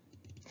Collection.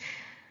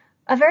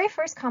 A very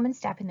first common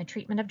step in the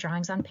treatment of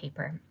drawings on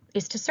paper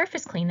is to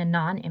surface clean the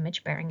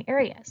non-image bearing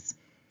areas.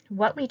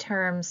 What we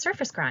term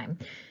surface grime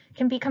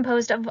can be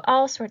composed of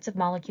all sorts of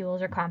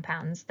molecules or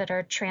compounds that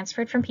are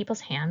transferred from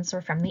people's hands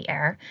or from the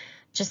air.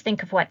 Just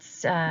think of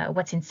what's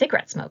in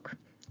cigarette smoke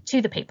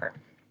to the paper.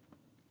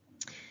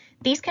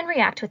 These can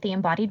react with the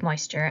embodied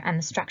moisture and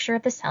the structure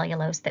of the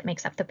cellulose that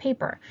makes up the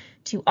paper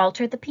to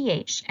alter the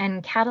pH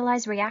and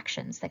catalyze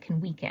reactions that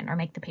can weaken or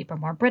make the paper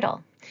more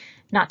brittle,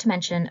 not to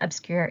mention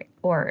obscure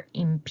or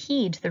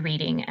impede the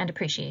reading and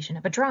appreciation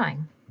of a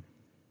drawing.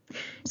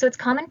 So it's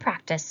common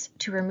practice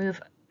to remove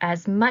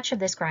as much of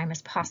this grime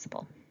as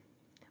possible.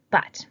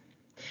 But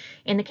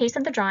in the case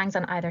of the drawings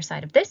on either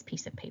side of this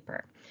piece of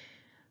paper,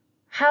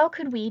 how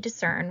could we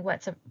discern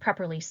what's a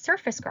properly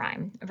surface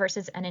grime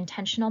versus an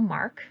intentional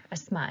mark, a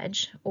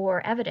smudge,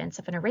 or evidence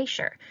of an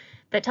erasure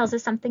that tells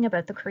us something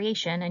about the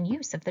creation and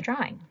use of the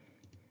drawing?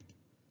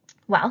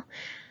 Well,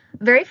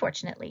 very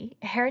fortunately,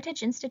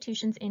 heritage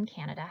institutions in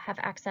Canada have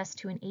access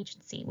to an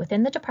agency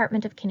within the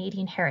Department of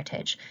Canadian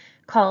Heritage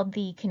called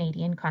the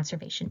Canadian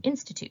Conservation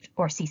Institute,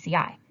 or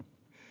CCI.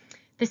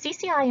 The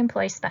CCI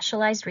employs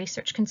specialized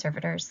research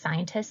conservators,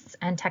 scientists,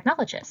 and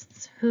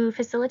technologists who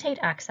facilitate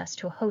access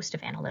to a host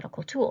of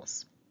analytical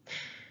tools.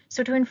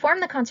 So to inform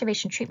the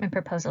conservation treatment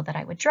proposal that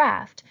I would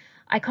draft,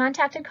 I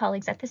contacted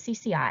colleagues at the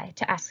CCI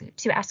to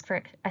ask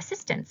for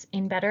assistance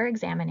in better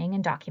examining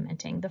and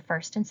documenting the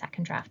first and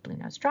second draft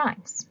Bluenose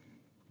drawings.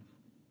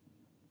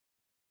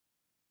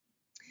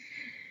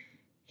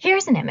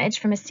 Here's an image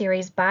from a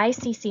series by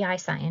CCI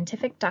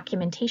scientific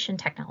documentation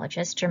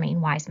technologist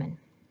Germaine Wiseman.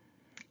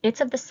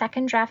 It's of the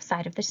second draft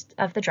side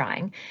of the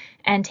drawing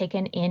and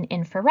taken in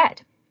infrared.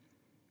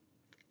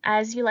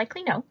 As you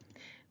likely know,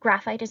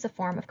 graphite is a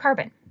form of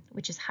carbon,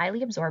 which is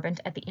highly absorbent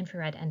at the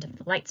infrared end of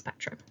the light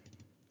spectrum.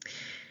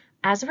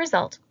 As a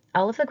result,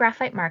 all of the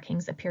graphite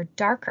markings appear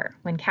darker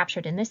when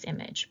captured in this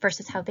image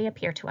versus how they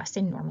appear to us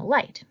in normal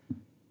light.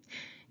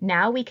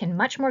 Now we can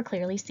much more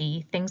clearly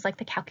see things like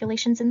the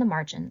calculations in the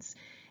margins,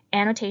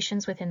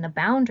 annotations within the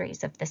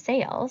boundaries of the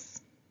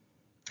sails,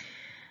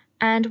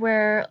 and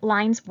where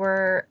lines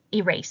were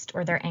erased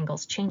or their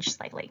angles changed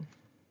slightly.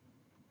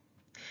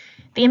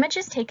 The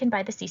images taken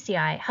by the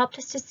CCI helped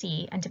us to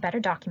see and to better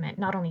document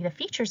not only the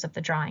features of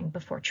the drawing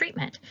before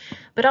treatment,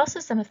 but also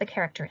some of the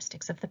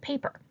characteristics of the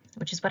paper,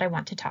 which is what I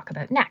want to talk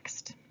about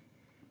next.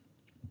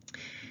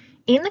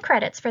 In the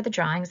credits for the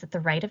drawings at the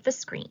right of the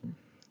screen,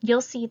 you'll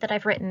see that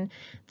I've written,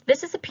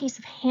 this is a piece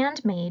of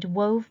handmade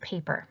wove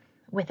paper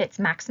with its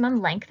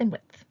maximum length and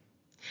width.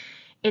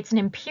 It's an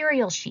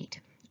imperial sheet,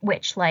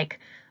 which, like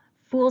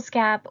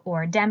foolscap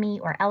or demi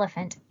or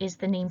elephant, is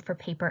the name for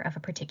paper of a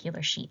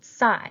particular sheet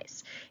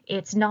size.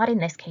 It's not in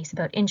this case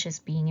about inches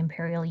being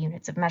imperial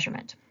units of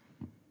measurement.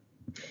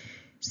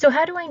 So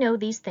how do I know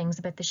these things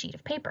about the sheet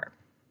of paper?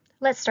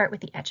 Let's start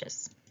with the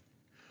edges.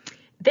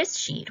 This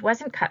sheet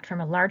wasn't cut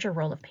from a larger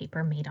roll of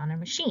paper made on a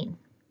machine.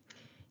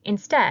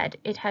 Instead,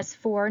 it has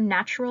 4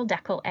 natural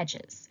decal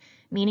edges,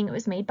 meaning it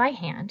was made by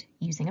hand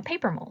using a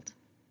paper mold.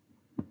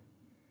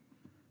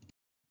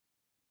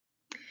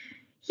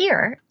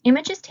 Here,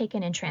 images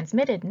taken in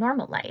transmitted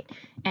normal light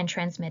and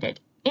transmitted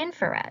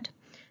infrared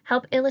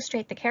help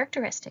illustrate the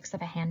characteristics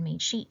of a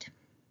handmade sheet.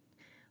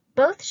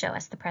 Both show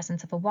us the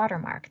presence of a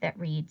watermark that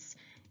reads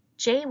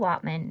J.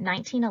 Whatman,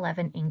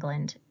 1911,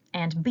 England,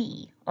 and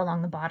B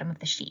along the bottom of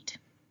the sheet.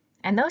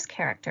 And those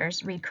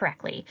characters read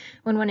correctly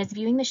when one is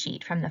viewing the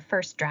sheet from the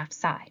first draft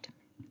side.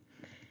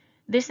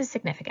 This is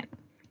significant.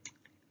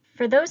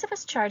 For those of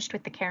us charged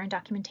with the care and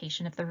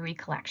documentation of the Roué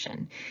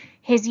collection,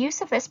 his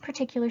use of this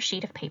particular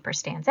sheet of paper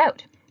stands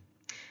out.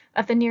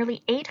 Of the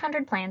nearly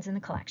 800 plans in the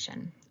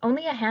collection,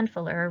 only a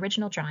handful are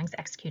original drawings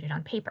executed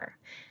on paper,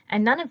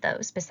 and none of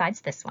those,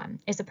 besides this one,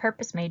 is a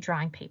purpose-made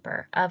drawing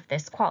paper of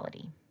this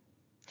quality.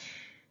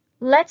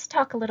 Let's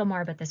talk a little more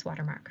about this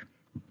watermark.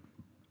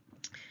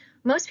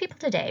 Most people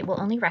today will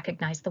only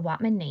recognize the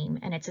Whatman name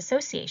and its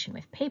association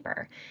with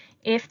paper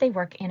if they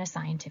work in a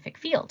scientific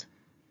field.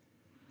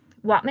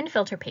 Whatman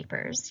filter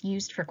papers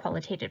used for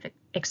qualitative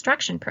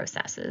extraction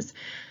processes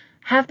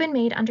have been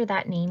made under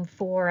that name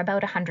for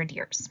about 100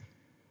 years.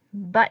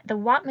 But the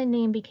Whatman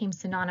name became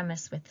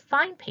synonymous with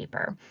fine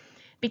paper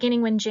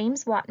beginning when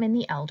James Whatman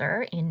the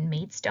Elder in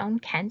Maidstone,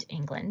 Kent,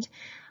 England,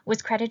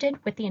 was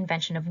credited with the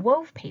invention of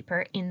wove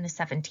paper in the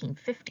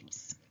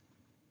 1750s.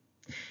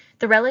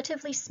 The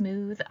relatively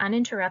smooth,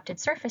 uninterrupted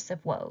surface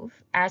of wove,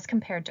 as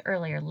compared to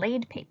earlier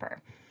laid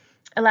paper,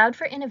 allowed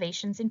for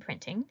innovations in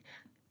printing,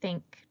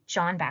 think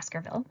John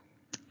Baskerville,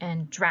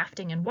 and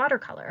drafting and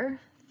watercolor,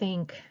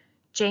 think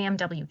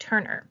J.M.W.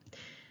 Turner,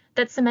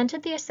 that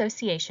cemented the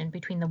association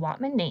between the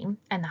Whatman name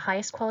and the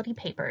highest quality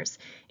papers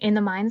in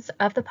the minds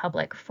of the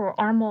public for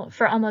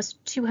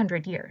almost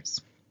 200 years.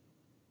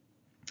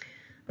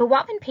 But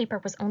Whatman paper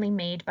was only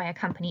made by a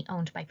company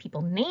owned by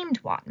people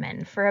named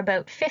Whatman for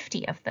about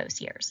 50 of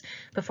those years,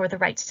 before the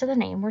rights to the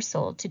name were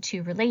sold to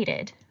two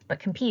related but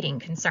competing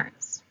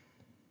concerns.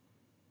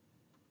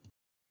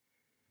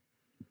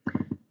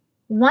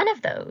 One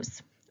of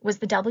those was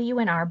the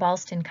W&R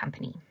Ballston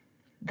Company,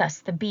 thus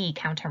the B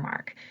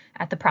countermark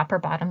at the proper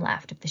bottom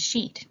left of the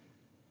sheet.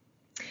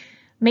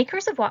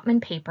 Makers of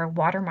Whatman paper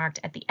watermarked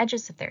at the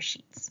edges of their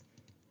sheets.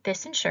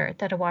 This ensured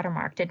that a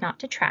watermark did not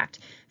detract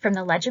from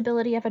the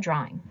legibility of a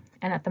drawing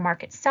and that the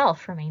mark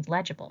itself remained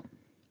legible.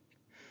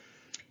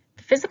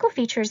 The physical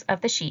features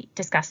of the sheet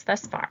discussed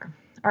thus far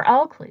are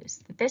all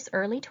clues that this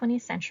early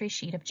 20th century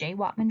sheet of J.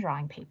 Whatman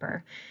drawing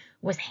paper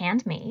was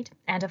handmade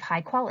and of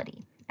high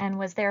quality and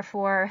was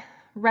therefore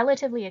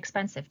relatively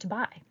expensive to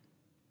buy.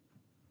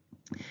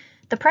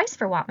 The price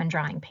for Whatman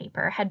drawing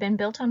paper had been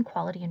built on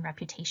quality and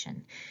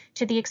reputation,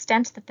 to the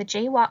extent that the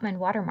J. Whatman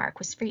watermark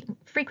was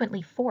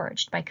frequently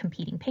forged by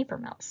competing paper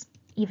mills,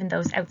 even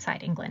those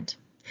outside England.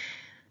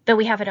 Though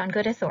we have it on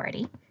good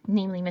authority,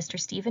 namely Mr.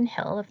 Stephen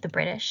Hill of the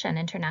British and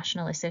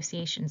International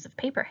Associations of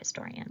Paper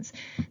Historians,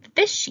 that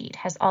this sheet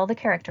has all the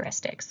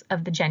characteristics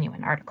of the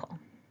genuine article.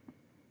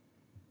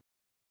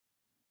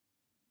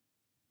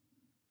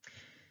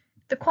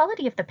 The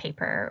quality of the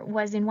paper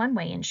was in one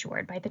way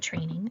ensured by the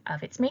training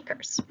of its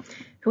makers,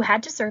 who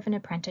had to serve an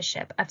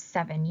apprenticeship of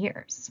 7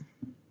 years.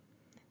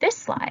 This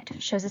slide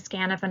shows a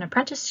scan of an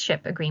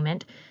apprenticeship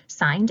agreement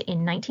signed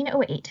in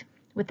 1908,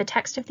 with the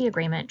text of the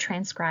agreement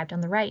transcribed on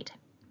the right.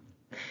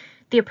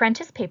 The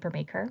apprentice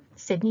papermaker,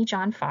 Sidney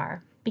John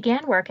Farr,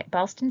 began work at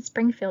Ballston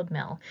Springfield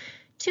Mill,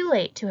 too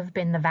late to have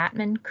been the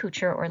vatman,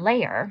 coucher, or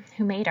layer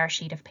who made our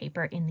sheet of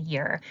paper in the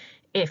year,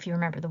 if you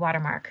remember the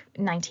watermark,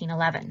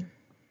 1911.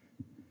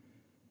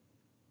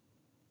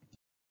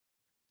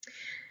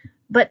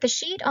 But the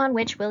sheet on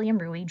which William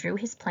Roué drew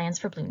his plans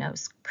for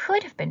Bluenose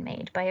could have been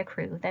made by a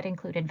crew that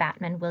included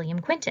vatman William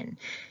Quinton,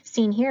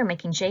 seen here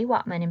making J.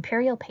 Whatman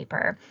imperial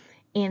paper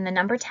in the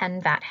number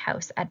 10 vat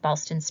house at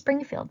Ballston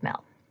Springfield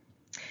Mill.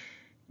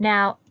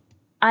 Now,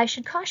 I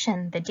should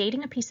caution that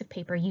dating a piece of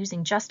paper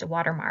using just a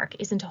watermark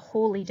isn't a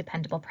wholly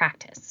dependable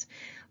practice,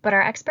 but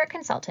our expert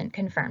consultant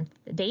confirmed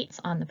that the dates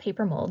on the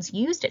paper molds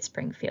used at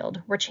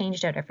Springfield were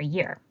changed out every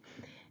year,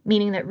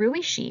 meaning that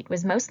Roué's sheet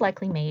was most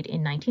likely made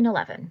in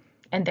 1911,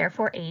 and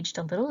therefore aged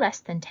a little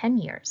less than 10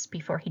 years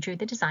before he drew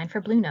the design for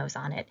Bluenose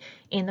on it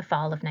in the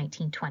fall of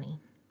 1920.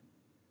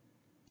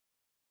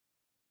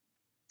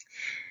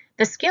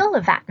 The skill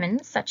of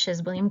vatmen such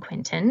as William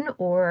Quinton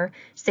or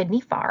Sidney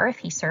Farr, if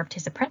he served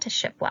his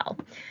apprenticeship well,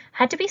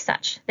 had to be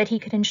such that he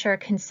could ensure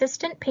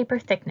consistent paper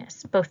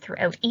thickness both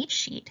throughout each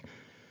sheet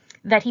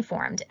that he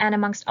formed and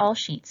amongst all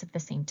sheets of the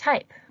same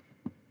type.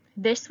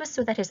 This was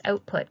so that his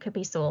output could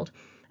be sold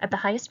at the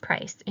highest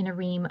price in a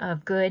ream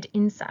of good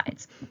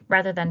insides,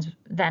 rather than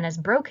as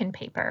broken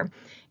paper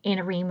in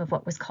a ream of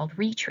what was called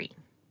retree.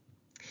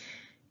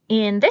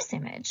 In this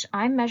image,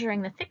 I'm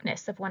measuring the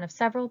thickness of one of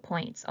several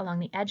points along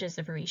the edges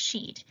of Roué's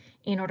sheet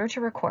in order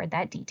to record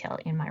that detail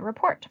in my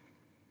report.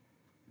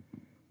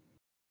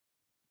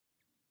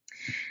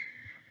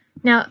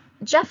 Now,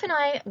 Jeff and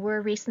I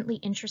were recently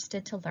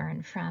interested to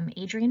learn from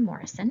Adrian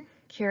Morrison,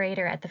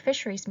 curator at the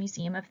Fisheries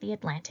Museum of the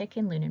Atlantic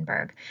in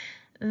Lunenburg,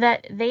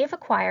 that they've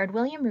acquired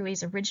William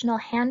Roué's original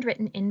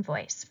handwritten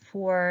invoice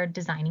for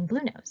designing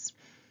Bluenose,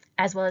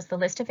 as well as the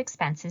list of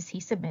expenses he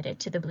submitted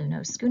to the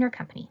Bluenose Schooner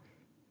Company.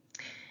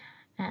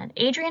 And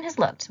Adrian has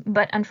looked,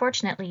 but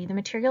unfortunately the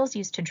materials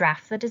used to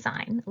draft the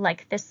design,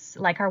 like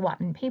our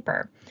Whatman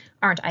paper,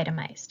 aren't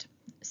itemized.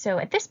 So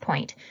at this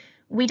point,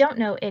 we don't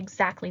know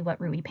exactly what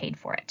Roué paid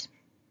for it.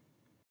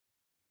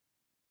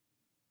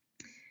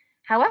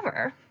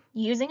 However,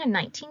 using a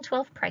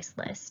 1912 price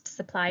list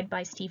supplied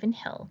by Stephen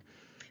Hill,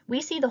 we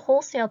see the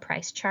wholesale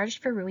price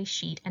charged for Roué's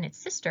sheet and its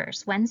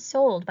sisters when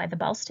sold by the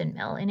Ballston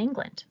Mill in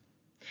England.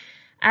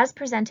 As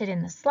presented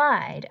in the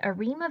slide, a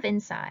ream of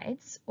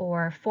insides,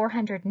 or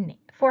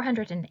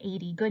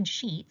 480 good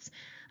sheets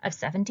of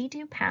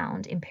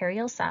 72-pound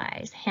imperial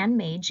size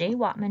handmade J.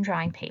 Whatman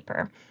drawing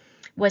paper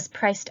was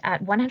priced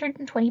at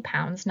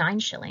 £120 9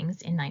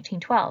 shillings in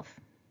 1912.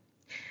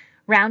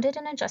 Rounded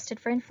and adjusted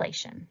for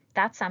inflation,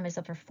 that sum is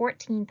over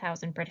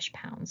 14,000 British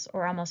pounds,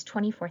 or almost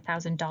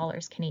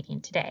 $24,000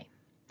 Canadian today.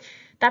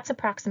 That's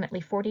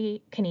approximately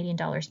 40 Canadian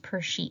dollars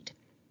per sheet.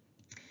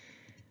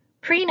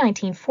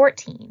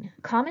 Pre-1914,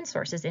 common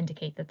sources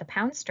indicate that the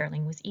pound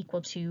sterling was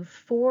equal to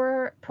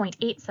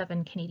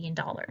 4.87 Canadian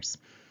dollars,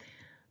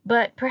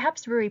 but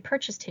perhaps Roué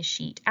purchased his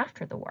sheet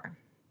after the war.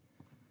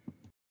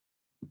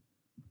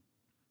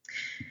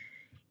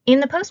 In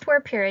the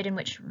post-war period in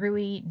which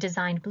Roué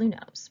designed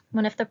Bluenose,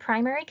 one of the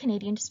primary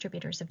Canadian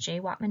distributors of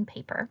J. Whatman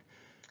paper,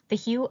 the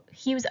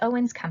Hughes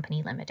Owens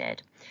Company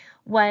Limited,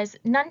 was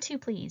none too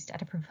pleased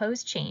at a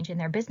proposed change in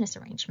their business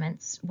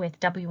arrangements with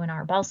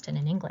W&R Ballston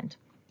in England.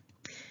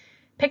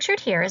 Pictured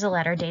here is a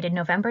letter dated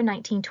November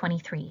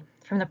 1923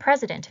 from the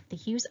president of the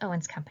Hughes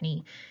Owens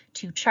Company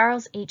to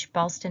Charles H.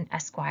 Ballston,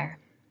 Esquire.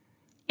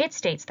 It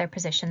states their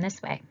position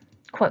this way,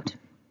 quote,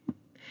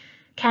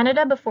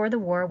 "Canada before the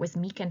war was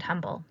meek and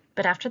humble,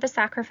 but after the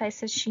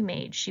sacrifices she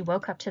made, she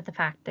woke up to the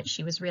fact that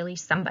she was really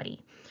somebody.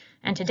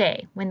 And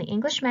today, when the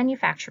English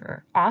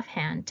manufacturer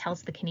offhand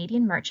tells the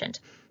Canadian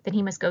merchant that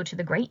he must go to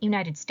the great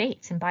United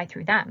States and buy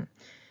through them,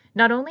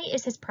 not only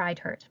is his pride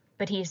hurt,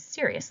 but he is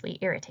seriously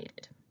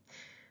irritated.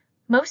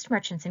 Most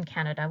merchants in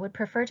Canada would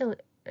prefer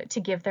to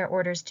give their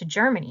orders to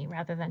Germany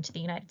rather than to the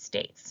United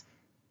States.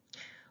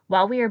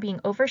 While we are being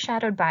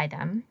overshadowed by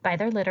them, by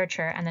their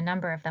literature and the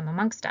number of them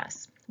amongst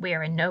us, we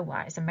are in no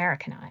wise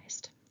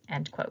Americanized."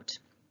 End quote.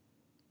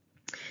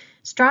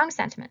 Strong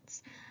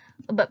sentiments.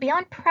 But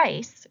beyond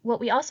price,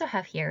 what we also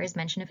have here is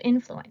mention of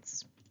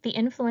influence, the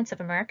influence of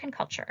American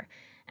culture,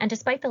 and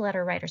despite the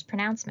letter writer's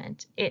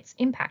pronouncement, its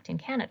impact in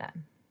Canada.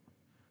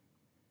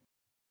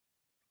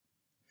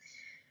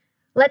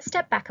 Let's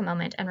step back a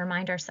moment and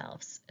remind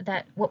ourselves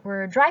that what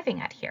we're driving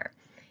at here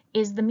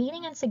is the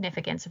meaning and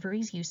significance of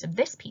Roué's use of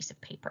this piece of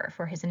paper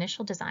for his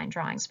initial design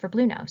drawings for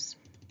Bluenose.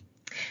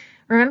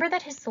 Remember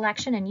that his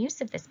selection and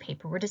use of this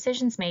paper were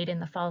decisions made in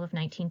the fall of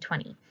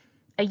 1920,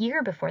 a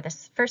year before the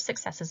first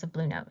successes of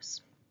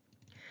Bluenose.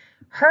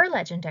 Her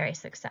legendary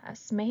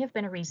success may have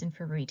been a reason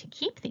for Roué to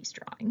keep these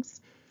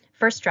drawings.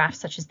 First drafts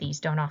such as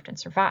these don't often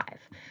survive,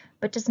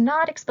 but does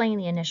not explain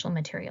the initial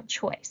material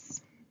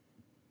choice.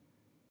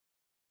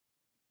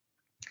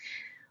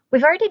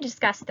 We've already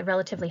discussed the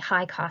relatively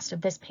high cost of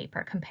this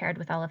paper compared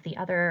with all of the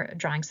other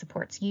drawing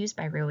supports used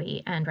by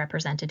Roué and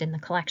represented in the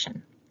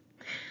collection.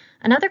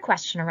 Another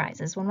question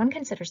arises when one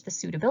considers the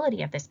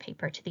suitability of this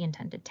paper to the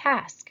intended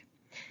task.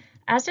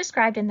 As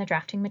described in the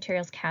drafting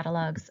materials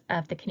catalogs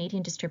of the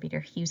Canadian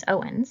distributor Hughes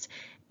Owens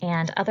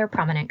and other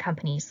prominent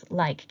companies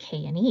like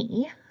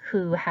K&E,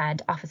 who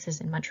had offices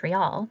in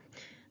Montreal,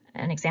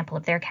 an example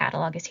of their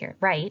catalog is here at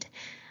right,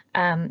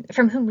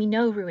 from whom we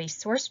know Roué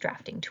sourced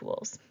drafting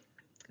tools.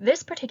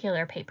 This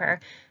particular paper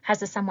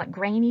has a somewhat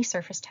grainy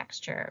surface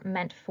texture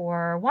meant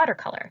for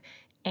watercolor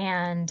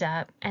and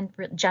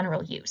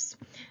general use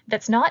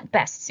that's not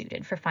best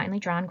suited for finely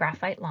drawn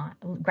graphite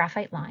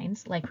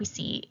lines like we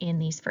see in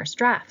these first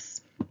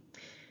drafts.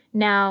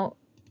 Now,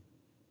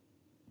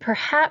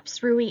 perhaps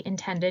Roué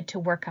intended to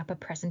work up a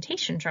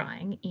presentation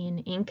drawing in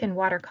ink and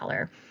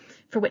watercolor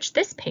for which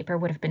this paper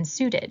would have been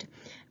suited,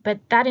 but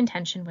that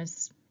intention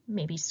was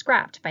maybe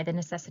scrapped by the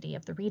necessity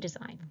of the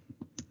redesign.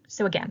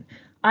 So again,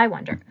 I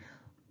wonder,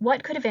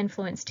 what could have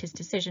influenced his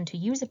decision to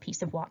use a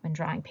piece of Whatman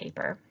drawing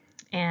paper,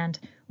 and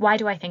why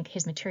do I think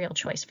his material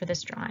choice for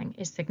this drawing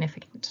is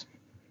significant?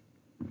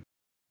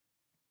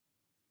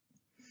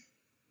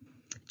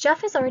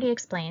 Jeff has already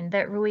explained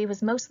that Roué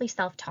was mostly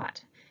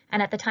self-taught,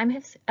 and at the time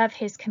of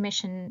his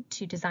commission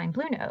to design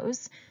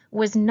Bluenose,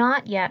 was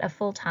not yet a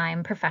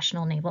full-time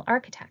professional naval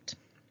architect.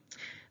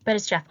 But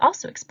as Jeff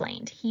also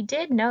explained, he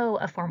did know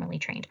a formally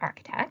trained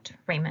architect,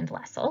 Raymond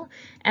Lessel,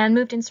 and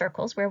moved in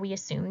circles where we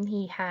assume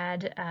he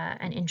had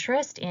an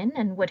interest in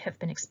and would have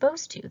been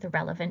exposed to the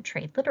relevant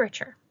trade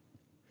literature.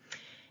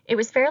 It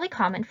was fairly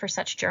common for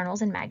such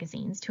journals and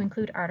magazines to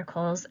include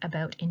articles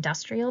about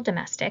industrial,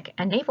 domestic,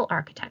 and naval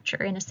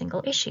architecture in a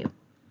single issue.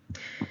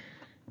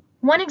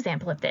 One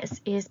example of this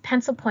is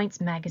Pencil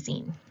Points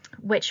magazine,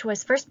 which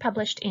was first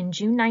published in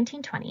June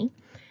 1920,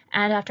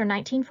 and after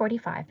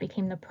 1945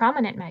 became the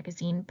prominent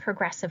magazine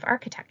Progressive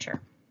Architecture.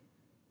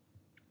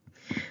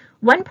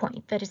 One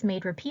point that is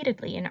made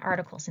repeatedly in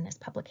articles in this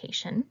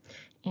publication,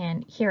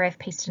 and here I've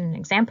pasted an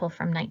example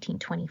from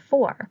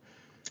 1924,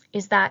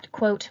 is that,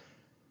 quote,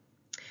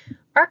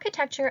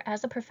 Architecture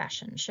as a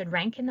profession should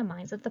rank in the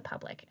minds of the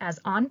public as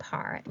on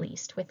par, at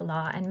least, with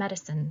law and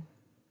medicine.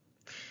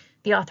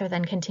 The author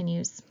then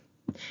continues,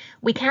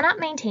 "We cannot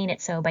maintain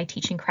it so by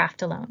teaching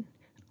craft alone.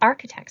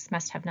 Architects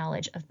must have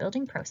knowledge of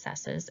building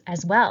processes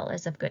as well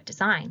as of good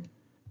design."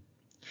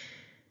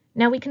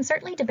 Now, we can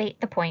certainly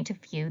debate the point of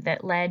view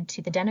that led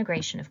to the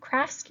denigration of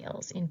craft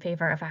skills in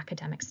favor of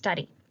academic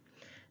study.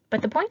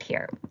 But the point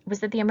here was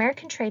that the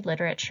American trade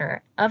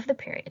literature of the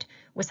period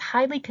was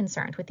highly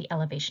concerned with the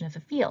elevation of the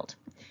field,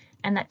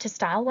 and that to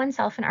style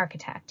oneself an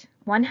architect,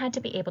 one had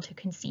to be able to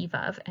conceive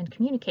of and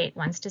communicate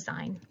one's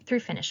design through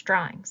finished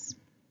drawings.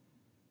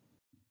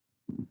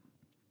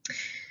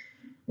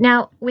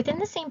 Now, within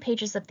the same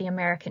pages of the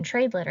American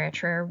trade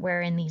literature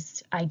wherein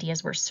these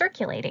ideas were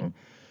circulating,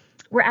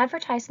 were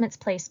advertisements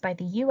placed by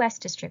the U.S.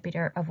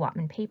 distributor of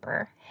Whatman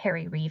paper,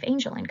 Harry Reeve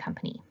Angel and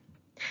Company.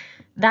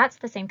 That's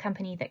the same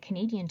company that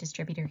Canadian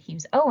distributor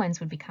Hughes Owens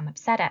would become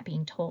upset at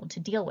being told to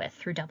deal with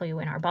through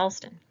W&R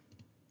Ballston.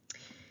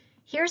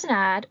 Here's an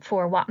ad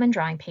for Whatman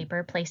drawing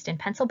paper placed in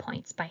pencil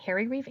points by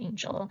Harry Reeve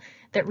Angel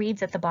that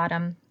reads at the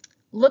bottom,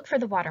 "Look for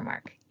the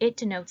watermark. It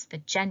denotes the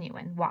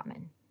genuine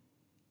Whatman."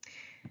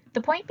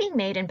 The point being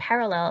made in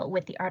parallel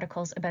with the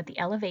articles about the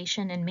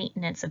elevation and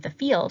maintenance of the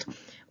field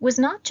was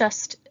not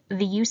just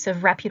the use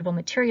of reputable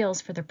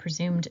materials for the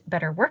presumed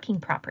better working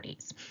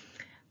properties,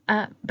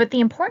 but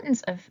the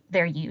importance of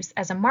their use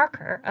as a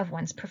marker of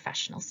one's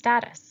professional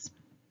status.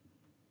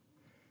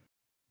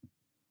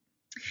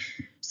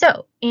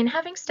 So, in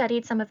having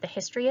studied some of the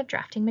history of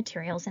drafting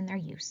materials and their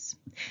use,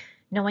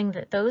 knowing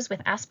that those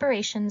with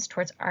aspirations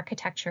towards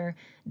architecture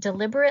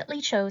deliberately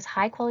chose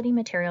high-quality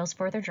materials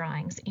for their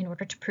drawings in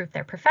order to prove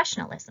their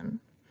professionalism,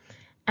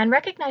 and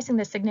recognizing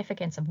the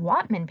significance of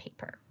Whatman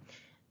paper,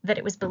 that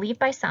it was believed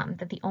by some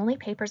that the only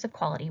papers of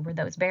quality were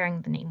those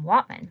bearing the name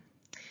Whatman,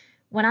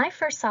 when I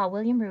first saw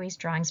William Roué's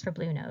drawings for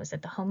Bluenose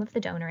at the home of the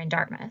donor in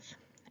Dartmouth,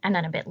 and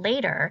then a bit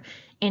later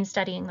in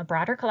studying a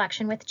broader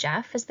collection with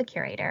Jeff as the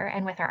curator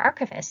and with our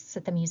archivists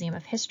at the Museum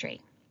of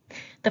History,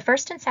 the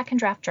first and second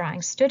draft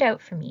drawings stood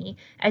out for me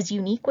as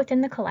unique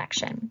within the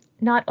collection,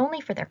 not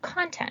only for their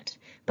content,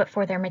 but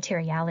for their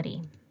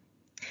materiality.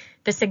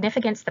 The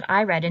significance that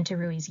I read into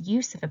Roué's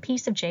use of a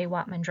piece of J.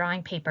 Whatman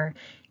drawing paper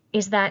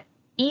is that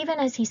even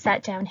as he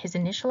set down his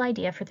initial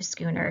idea for the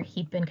schooner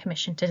he'd been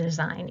commissioned to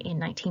design in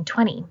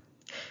 1920,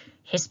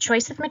 his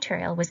choice of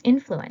material was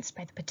influenced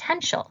by the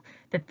potential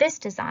that this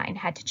design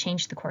had to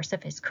change the course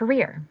of his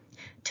career,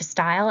 to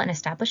style and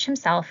establish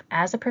himself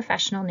as a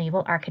professional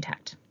naval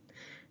architect.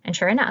 And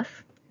sure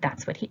enough,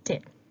 that's what he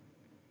did.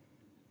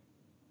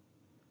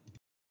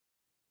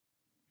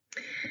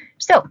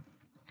 So,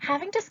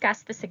 having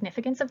discussed the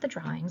significance of the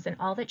drawings and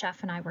all that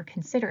Jeff and I were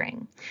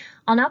considering,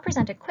 I'll now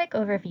present a quick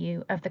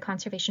overview of the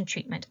conservation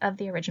treatment of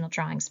the original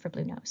drawings for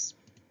Bluenose.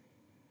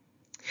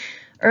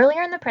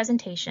 Earlier in the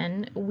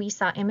presentation, we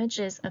saw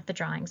images of the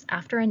drawings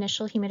after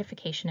initial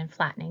humidification and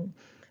flattening,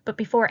 but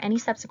before any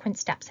subsequent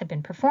steps had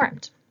been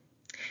performed.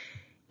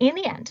 In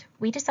the end,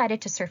 we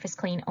decided to surface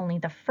clean only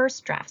the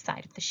first draft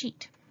side of the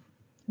sheet.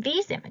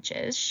 These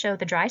images show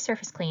the dry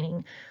surface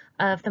cleaning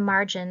of the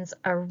margins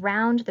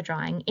around the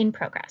drawing in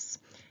progress,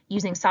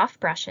 using soft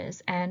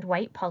brushes and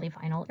white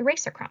polyvinyl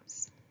eraser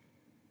crumbs.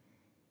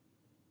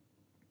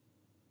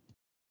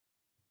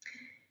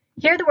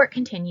 Here the work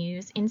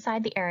continues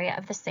inside the area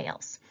of the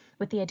sails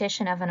with the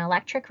addition of an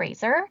electric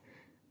eraser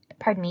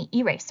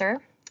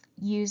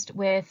used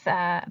with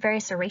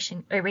various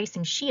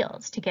erasing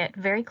shields to get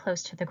very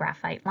close to the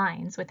graphite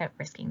lines without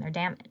risking their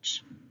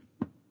damage.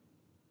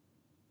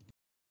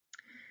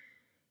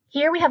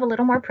 Here we have a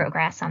little more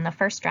progress on the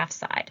first draft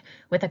side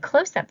with a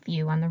close-up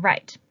view on the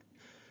right.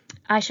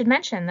 I should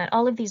mention that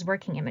all of these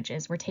working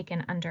images were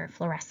taken under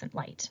fluorescent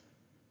light.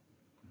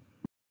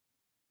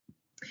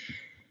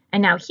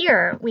 And now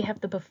here we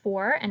have the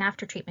before and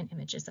after treatment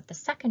images of the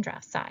second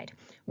draft side,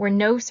 where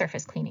no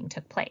surface cleaning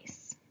took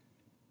place.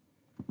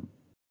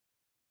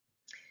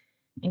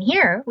 And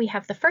here we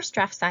have the first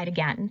draft side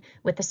again,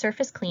 with the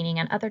surface cleaning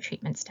and other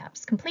treatment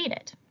steps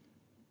completed.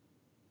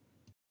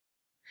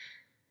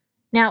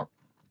 Now,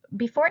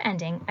 before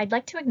ending, I'd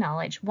like to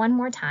acknowledge one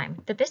more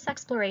time that this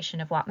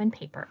exploration of Whatman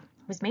paper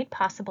was made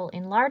possible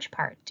in large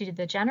part due to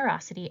the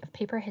generosity of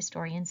paper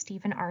historian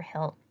Stephen R.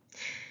 Hill,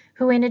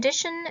 who, in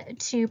addition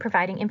to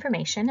providing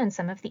information and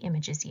some of the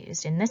images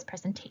used in this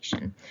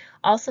presentation,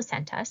 also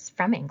sent us,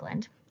 from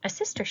England, a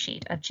sister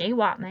sheet of J.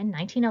 Whatman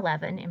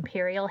 1911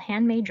 Imperial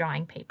handmade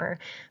drawing paper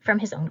from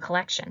his own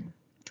collection.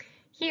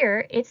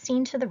 Here, it's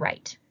seen to the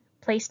right,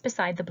 placed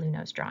beside the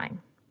Bluenose drawing.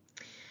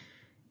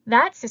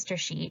 That sister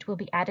sheet will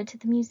be added to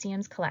the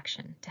museum's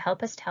collection to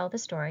help us tell the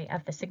story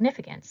of the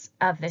significance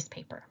of this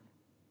paper.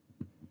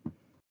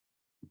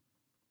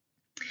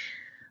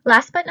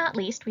 Last but not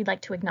least, we'd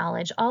like to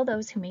acknowledge all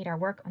those who made our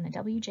work on the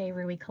W.J.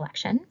 Roué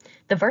Collection,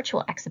 the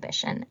virtual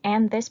exhibition,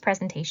 and this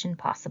presentation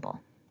possible.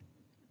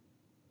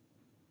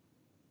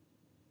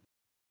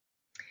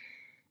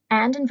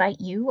 and invite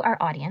you, our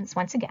audience,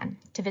 once again,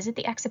 to visit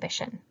the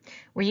exhibition,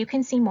 where you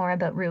can see more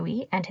about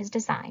Roué and his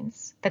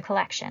designs, the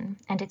collection,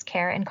 and its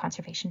care and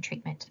conservation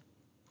treatment.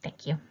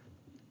 Thank you.